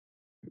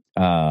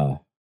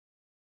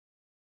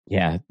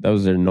 Yeah,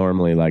 those are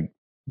normally like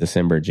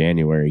December,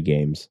 January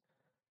games.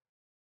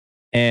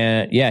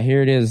 And yeah,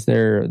 here it is.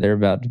 They're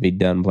about to be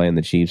done playing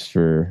the Chiefs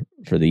for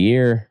the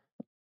year.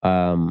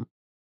 Yeah.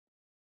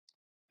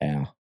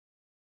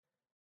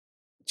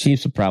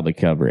 Chiefs will probably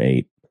cover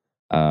 8.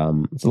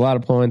 It's a lot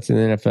of points in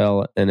the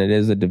NFL, and it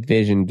is a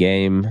division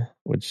game,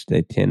 which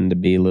they tend to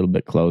be a little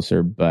bit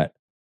closer. But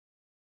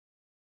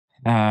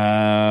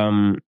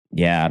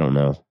Yeah, I don't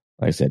know.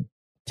 Like I said,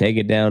 take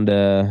it down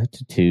to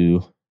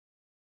 2.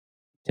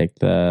 Take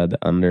the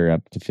under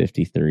up to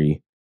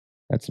 53.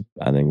 I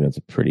think that's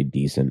a pretty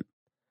decent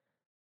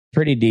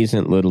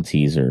little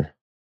teaser.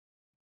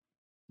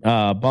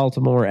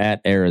 Baltimore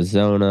at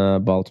Arizona.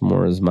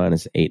 Baltimore is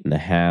minus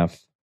 8.5.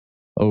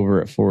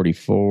 Over at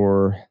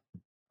 44.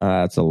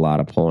 That's a lot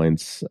of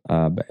points.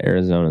 But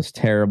Arizona's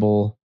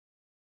terrible.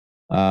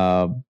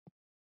 Sometimes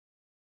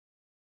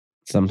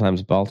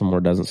Baltimore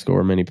doesn't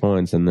score many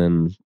points, and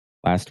then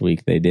last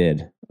week they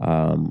did.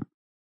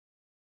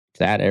 It's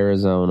at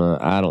Arizona.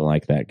 I don't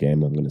like that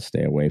game. I'm going to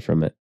stay away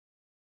from it.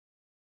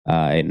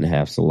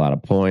 8.5 is a lot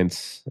of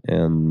points,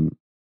 and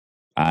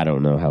I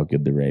don't know how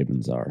good the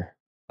Ravens are.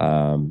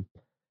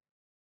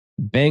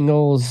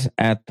 Bengals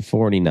at the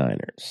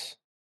 49ers.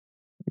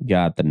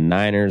 Got the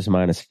Niners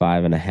minus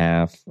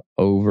 5.5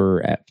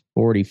 over at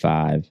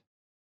 45.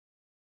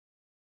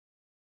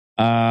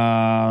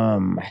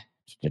 I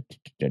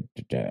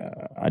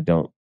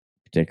don't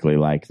particularly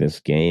like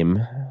this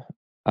game.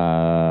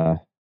 I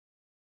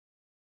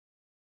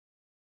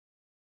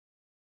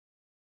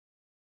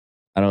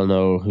don't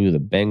know who the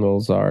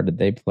Bengals are. Did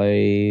they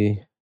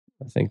play?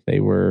 I think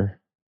they were.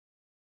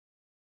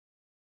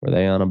 Were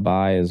they on a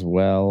bye as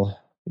well?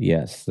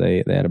 Yes,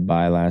 they had a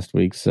bye last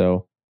week.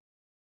 So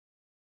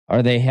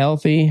are they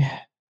healthy?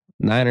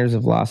 Niners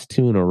have lost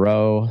 2 in a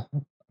row. I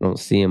don't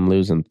see them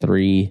losing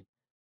 3.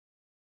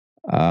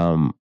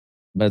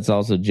 But it's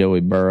also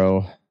Joey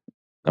Burrow.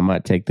 I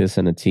might take this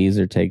in a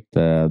teaser. Take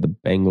the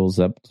Bengals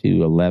up to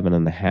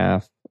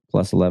 11.5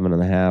 plus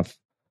 11.5.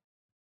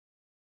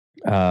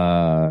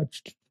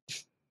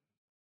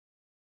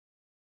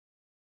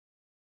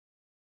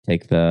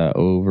 Take the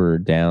over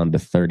down to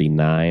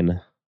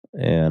 39,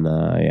 and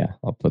yeah,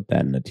 I'll put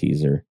that in a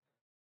teaser.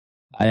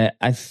 I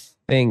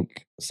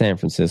think San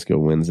Francisco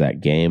wins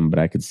that game, but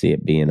I could see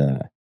it being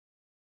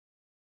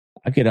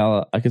I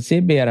could see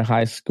it be at a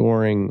high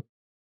scoring,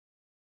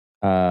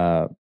 like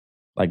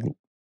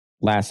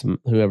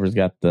whoever's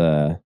got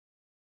the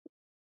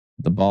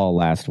ball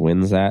last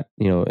wins that,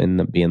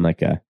 end up being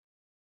like a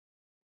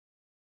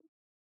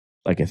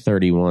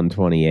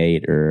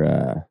 31-28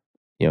 or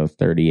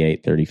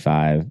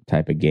 38-35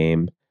 type of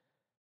game.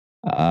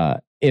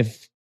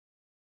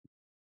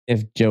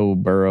 If Joe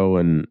Burrow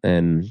and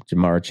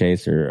Jamar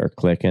Chase are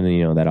clicking,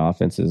 and that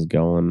offense is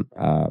going,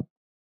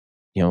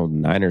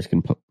 Niners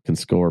can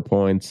score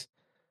points.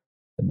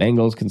 The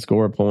Bengals can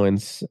score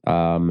points.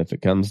 If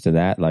it comes to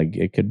that, like,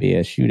 it could be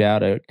a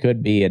shootout. It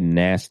could be a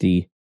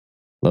nasty,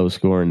 low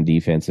scoring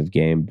defensive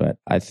game. But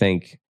I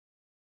think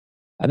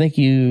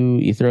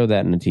you throw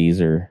that in a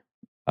teaser,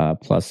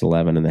 plus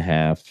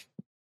 11.5,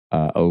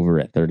 over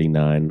at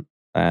 39.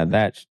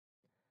 That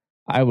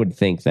I would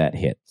think that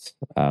hits.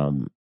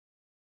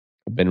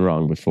 I've been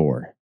wrong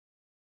before,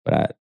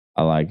 but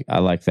I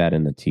like that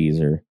in the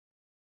teaser.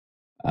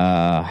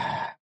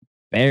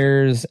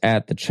 Bears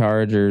at the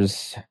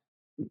Chargers.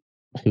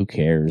 Who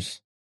cares?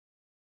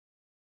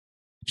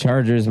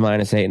 Chargers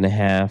minus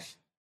 8.5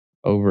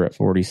 over at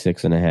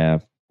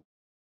 46.5.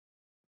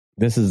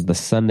 This is the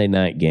Sunday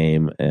night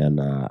game,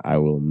 and I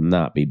will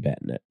not be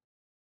betting it.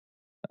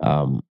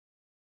 The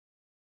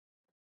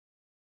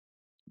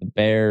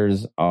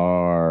Bears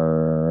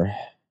are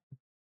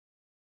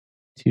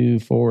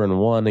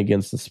 2-4-1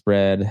 against the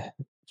spread.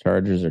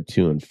 Chargers are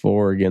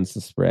 2-4 against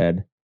the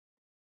spread.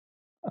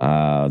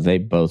 They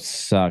both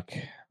suck.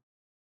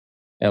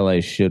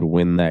 LA should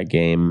win that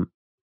game,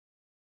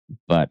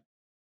 but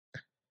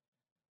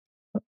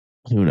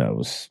who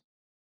knows?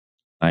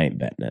 I ain't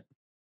betting it.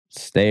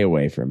 Stay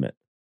away from it.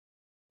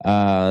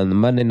 The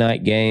Monday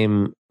night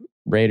game,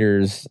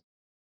 Raiders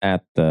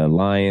at the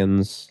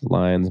Lions.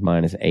 Lions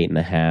minus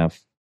 8.5.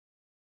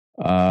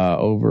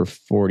 Over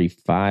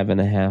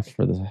 45.5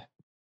 for the.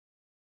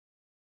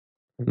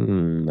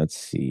 Let's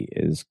see.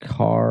 Is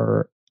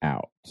Carr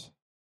out?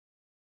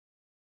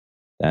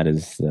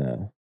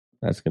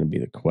 That's going to be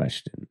the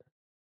question.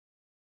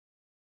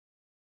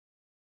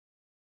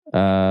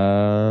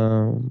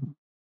 Why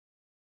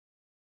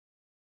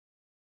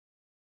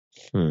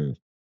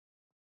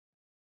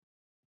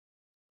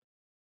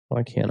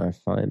can't I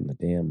find the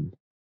damn?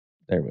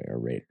 There we are,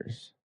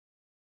 Raiders.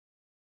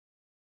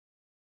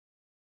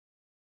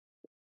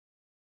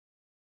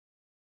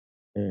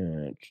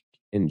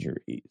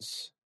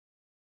 Injuries.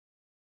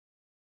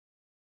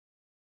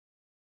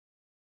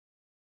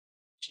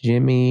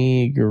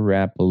 Jimmy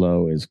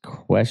Garoppolo is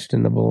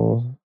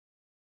questionable.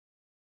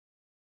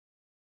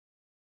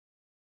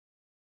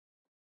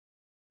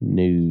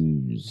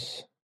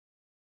 News.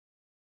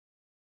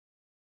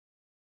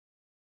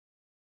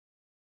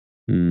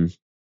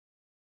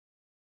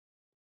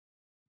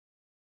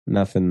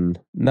 Nothing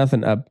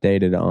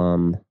updated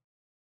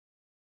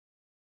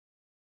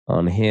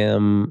on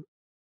him.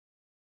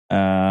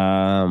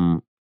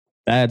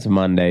 That's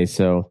Monday,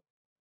 so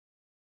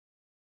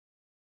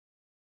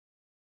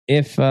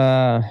if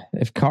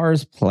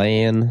Carr's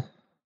playing,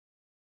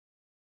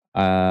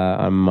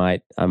 I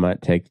might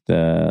take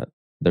the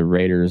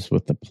Raiders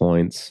with the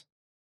points.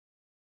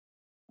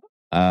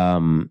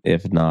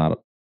 If not,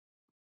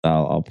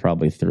 I'll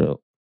probably throw.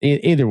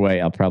 Either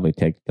way, I'll probably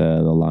take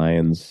the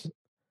Lions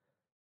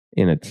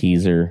in a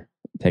teaser.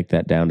 Take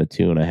that down to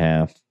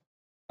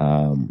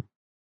 2.5.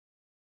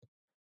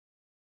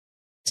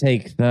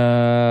 Take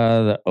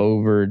the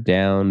over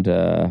down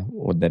to,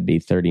 would that be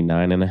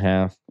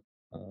 39.5?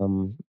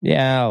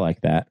 Yeah, I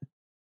like that.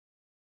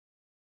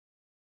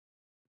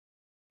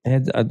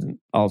 It's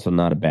also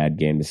not a bad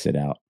game to sit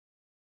out.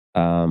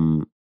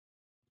 But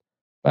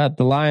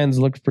the Lions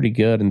looked pretty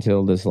good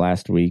until this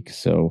last week,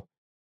 so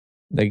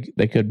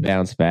they could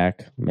bounce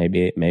back.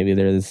 Maybe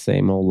they're the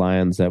same old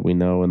Lions that we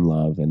know and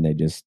love, and they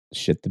just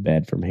shit the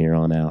bed from here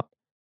on out.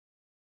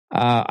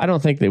 I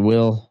don't think they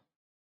will.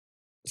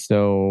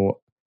 So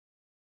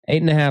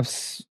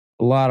 8.5's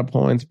a lot of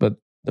points, but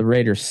the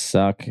Raiders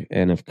suck,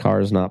 and if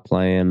Carr's not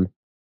playing,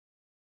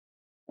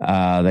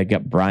 they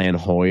got Brian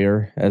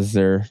Hoyer as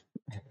their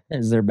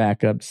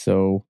backup.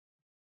 So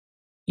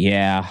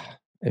yeah,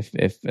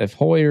 if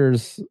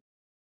Hoyer's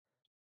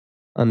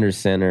under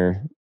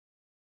center,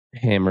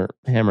 hammer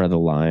the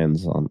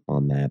Lions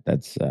on that.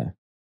 That's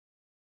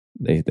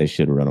they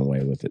should run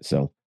away with it.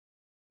 So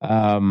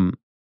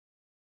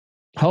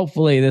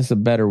hopefully this is a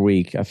better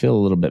week. I feel a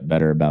little bit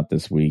better about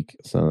this week.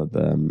 So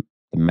the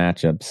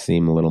matchups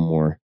seem a little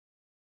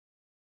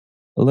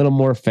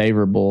more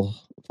favorable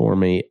for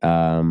me.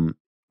 Or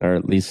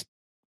at least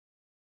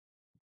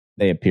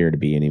they appear to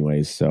be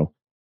anyways. So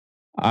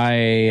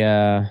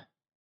I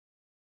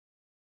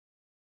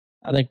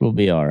think we'll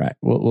be all right.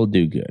 We'll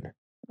do good.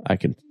 I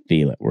can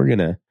feel it.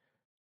 We're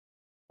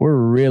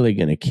really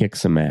gonna kick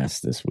some ass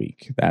this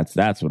week.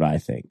 That's what I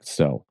think.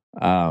 So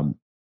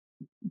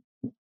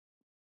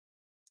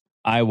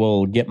I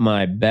will get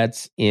my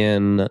bets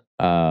in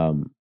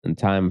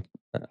time.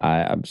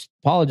 I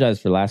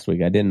apologize for last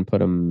week. I didn't put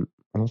them.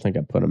 I don't think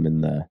I put them in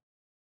the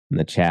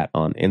chat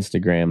on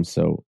Instagram.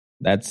 So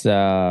that's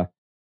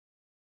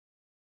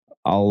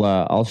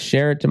I'll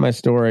share it to my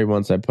story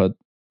once I put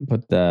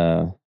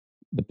the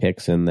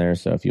picks in there.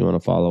 So if you want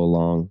to follow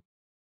along,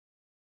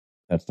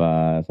 if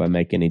I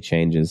make any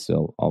changes,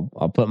 so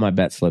I'll put my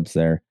bet slips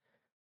there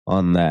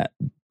on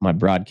my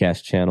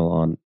broadcast channel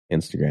on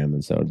Instagram,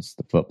 and so it's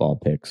the football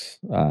picks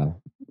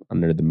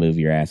under the Move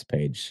Your Ass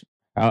page.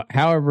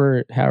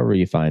 However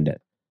you find it,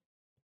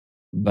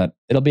 but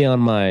it'll be on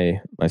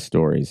my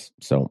stories.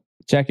 So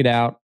check it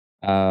out.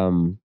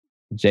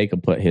 Jake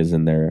will put his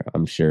in there,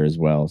 I'm sure, as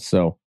well.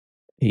 So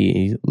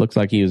he looks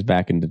like he was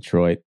back in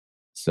Detroit,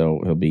 so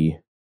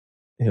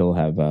he'll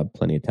have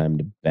plenty of time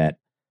to bet,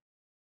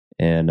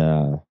 and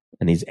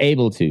he's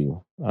able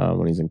to.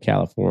 When he's in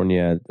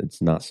California, it's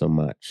not so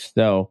much.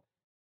 So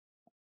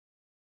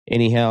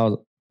anyhow,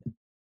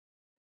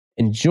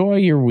 enjoy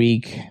your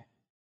week.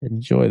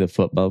 Enjoy the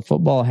football.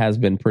 Football has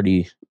been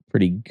pretty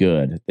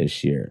good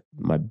this year.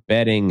 My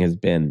betting has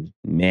been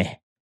meh.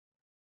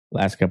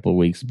 Last couple of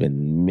weeks have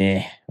been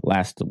meh.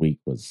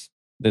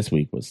 This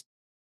week was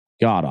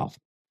god awful.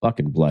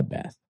 Fucking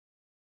bloodbath.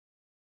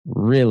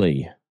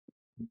 Really,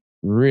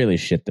 really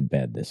shit the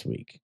bed this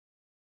week.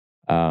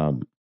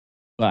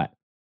 But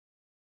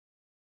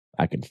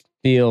I can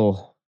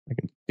feel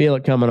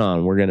it coming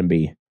on. We're gonna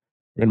be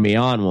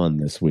on one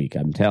this week.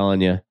 I'm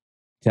telling you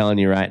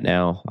right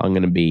now. I'm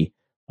gonna be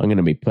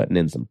putting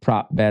in some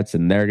prop bets,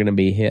 and they're gonna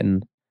be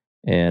hitting.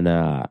 And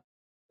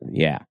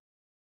yeah,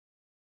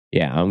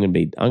 I'm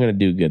gonna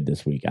do good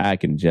this week. I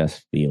can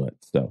just feel it.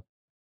 So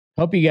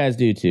hope you guys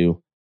do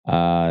too.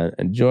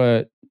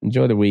 Enjoy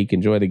the week,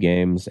 enjoy the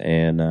games,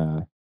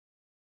 and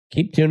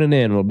keep tuning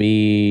in. I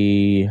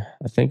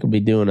think we'll be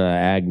doing a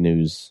ag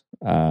news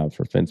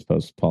for Fence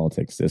Post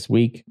Politics this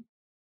week.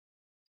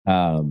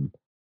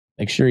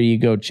 Make sure you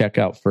go check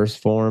out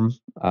First Form.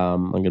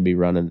 I'm going to be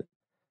running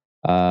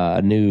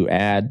a new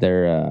ad.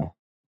 They're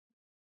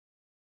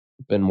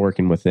been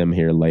working with them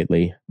here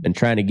lately. Been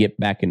trying to get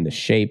back into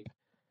shape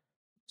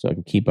so I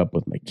can keep up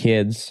with my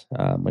kids.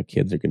 My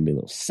kids are going to be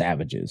little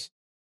savages.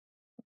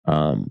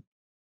 And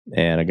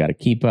I got to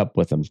keep up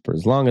with them for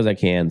as long as I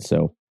can.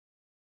 So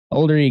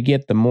older you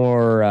get, the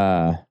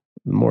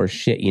more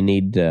shit you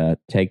need to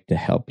take to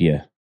help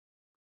you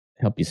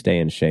stay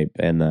in shape.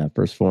 And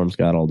First Form's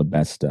got all the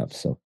best stuff.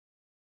 So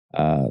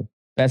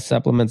best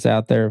supplements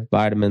out there: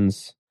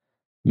 vitamins,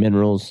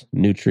 minerals,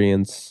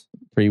 nutrients,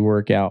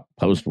 pre-workout,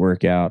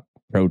 post-workout,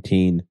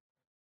 protein,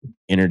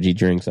 energy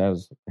drinks. I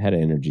had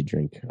an energy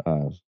drink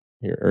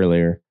here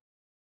earlier.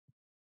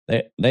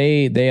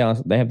 They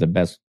have the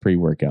best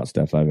pre-workout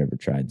stuff I've ever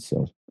tried.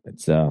 So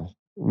it's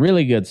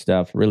really good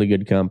stuff, really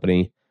good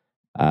company.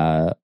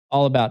 All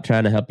about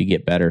trying to help you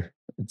get better.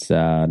 It's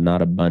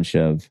not a bunch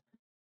of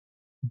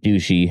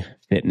douchey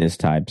fitness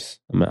types.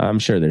 I'm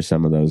sure there's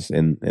some of those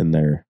in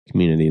their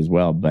community as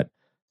well, but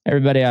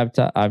everybody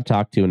I've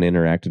talked to and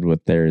interacted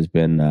with there has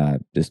been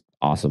just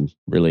awesome.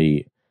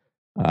 Really,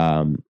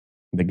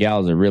 the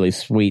gals are really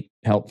sweet,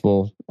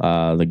 helpful.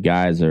 The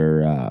guys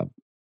are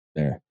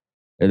they're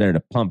there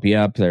to pump you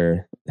up.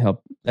 They're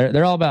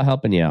all about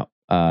helping you out,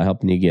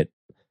 helping you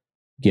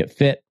get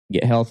fit,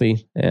 get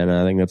healthy, and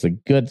I think that's a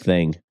good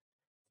thing.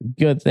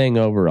 good thing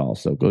overall.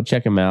 So go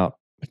check them out.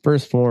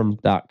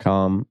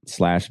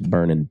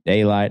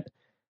 Firstform.com/burning-daylight.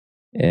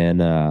 And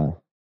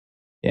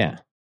yeah,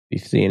 if you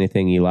see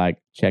anything you like,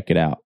 check it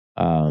out.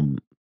 I'm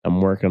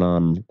working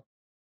on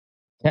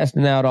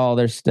testing out all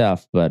their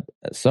stuff, but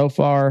so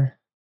far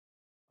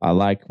I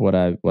like what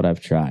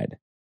I've tried.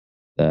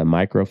 The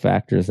micro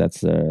factors,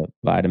 that's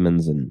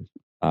vitamins, and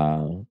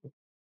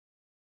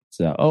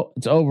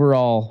it's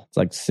overall it's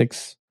like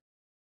six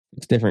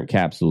different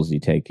capsules you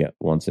take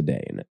once a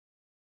day, and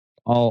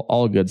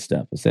all good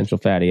stuff. Essential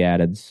fatty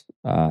acids,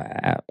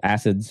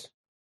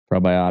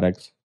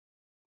 probiotics,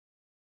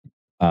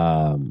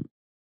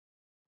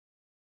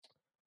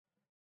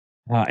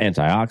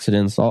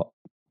 antioxidants, all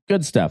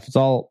good stuff. It's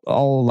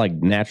all like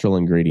natural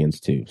ingredients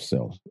too.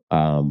 So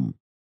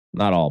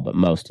not all, but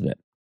most of it.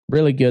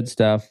 Really good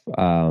stuff.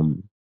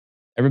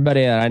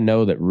 Everybody that I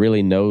know that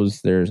really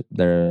knows this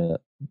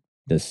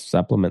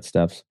supplement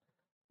stuff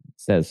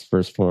says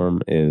First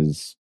Form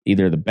is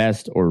either the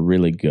best or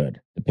really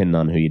good, depending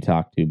on who you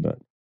talk to. But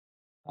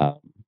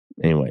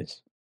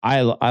anyways,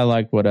 I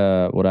like what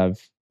I've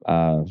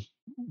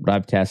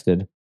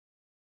tested,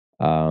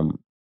 and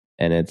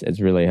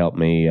it's really helped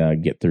me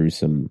get through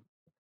some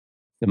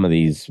of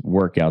these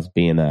workouts,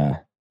 being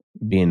a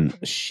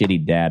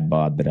shitty dad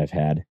bod that I've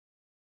had.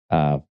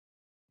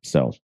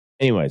 So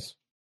anyways,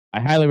 I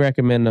highly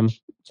recommend them.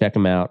 Check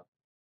them out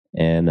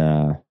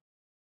and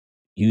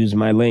use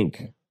my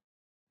link,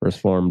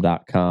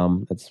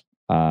 firstform.com. That's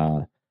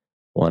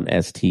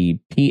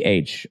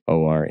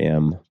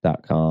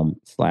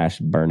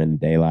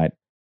stphorm.com/burning-daylight.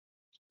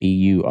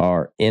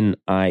 BURNIN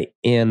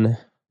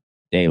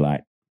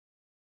daylight.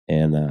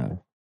 And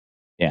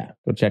yeah,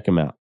 go check them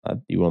out.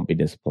 You won't be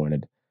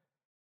disappointed.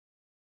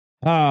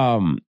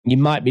 You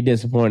might be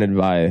disappointed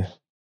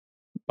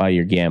by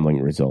your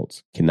gambling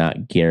results.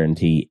 Cannot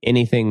guarantee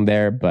anything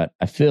there, but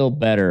I feel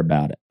better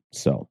about it.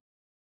 So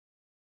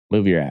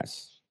move your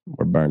ass.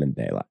 We're burning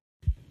daylight.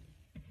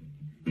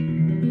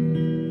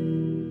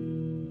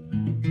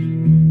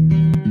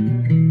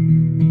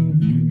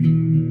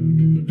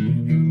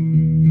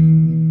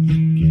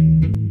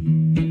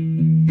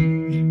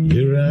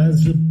 You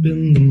rise up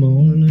in the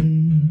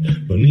morning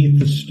beneath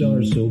the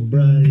stars so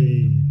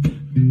bright.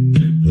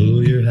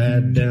 Pull your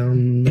hat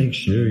down, make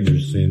sure your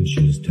cinch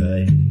is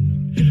tight.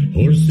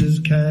 Horses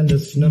kinda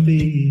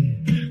snuffy,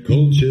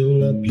 cold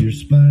chill up your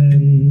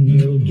spine.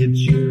 We'll get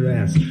your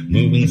ass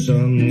moving,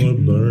 son, we're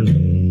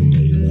burning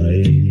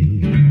daylight.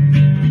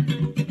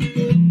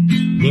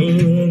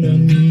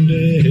 Burning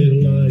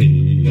daylight.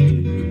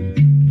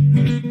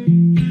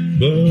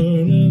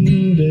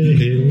 Burning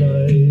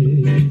daylight.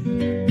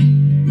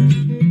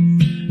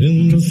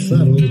 In the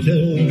saddle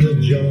till the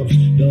job's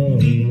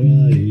done right.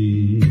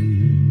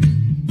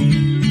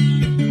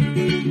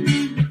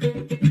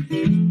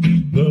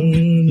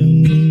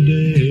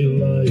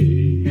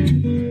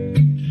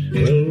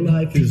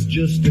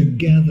 Just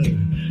together,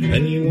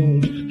 and you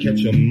won't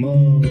catch 'em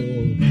all.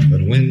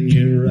 But when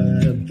you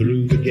ride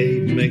through the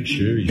gate, make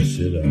sure you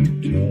sit up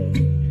tall.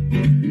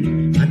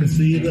 I can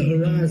see the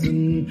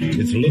horizon,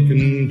 it's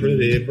looking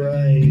pretty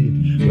bright.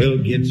 Well,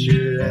 get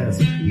your ass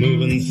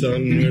moving,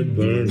 son, we're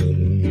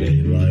burning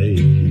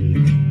daylight.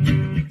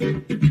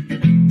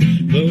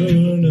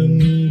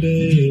 Burning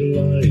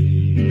daylight.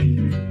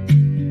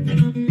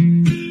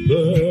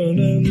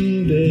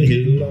 Burning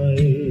daylight.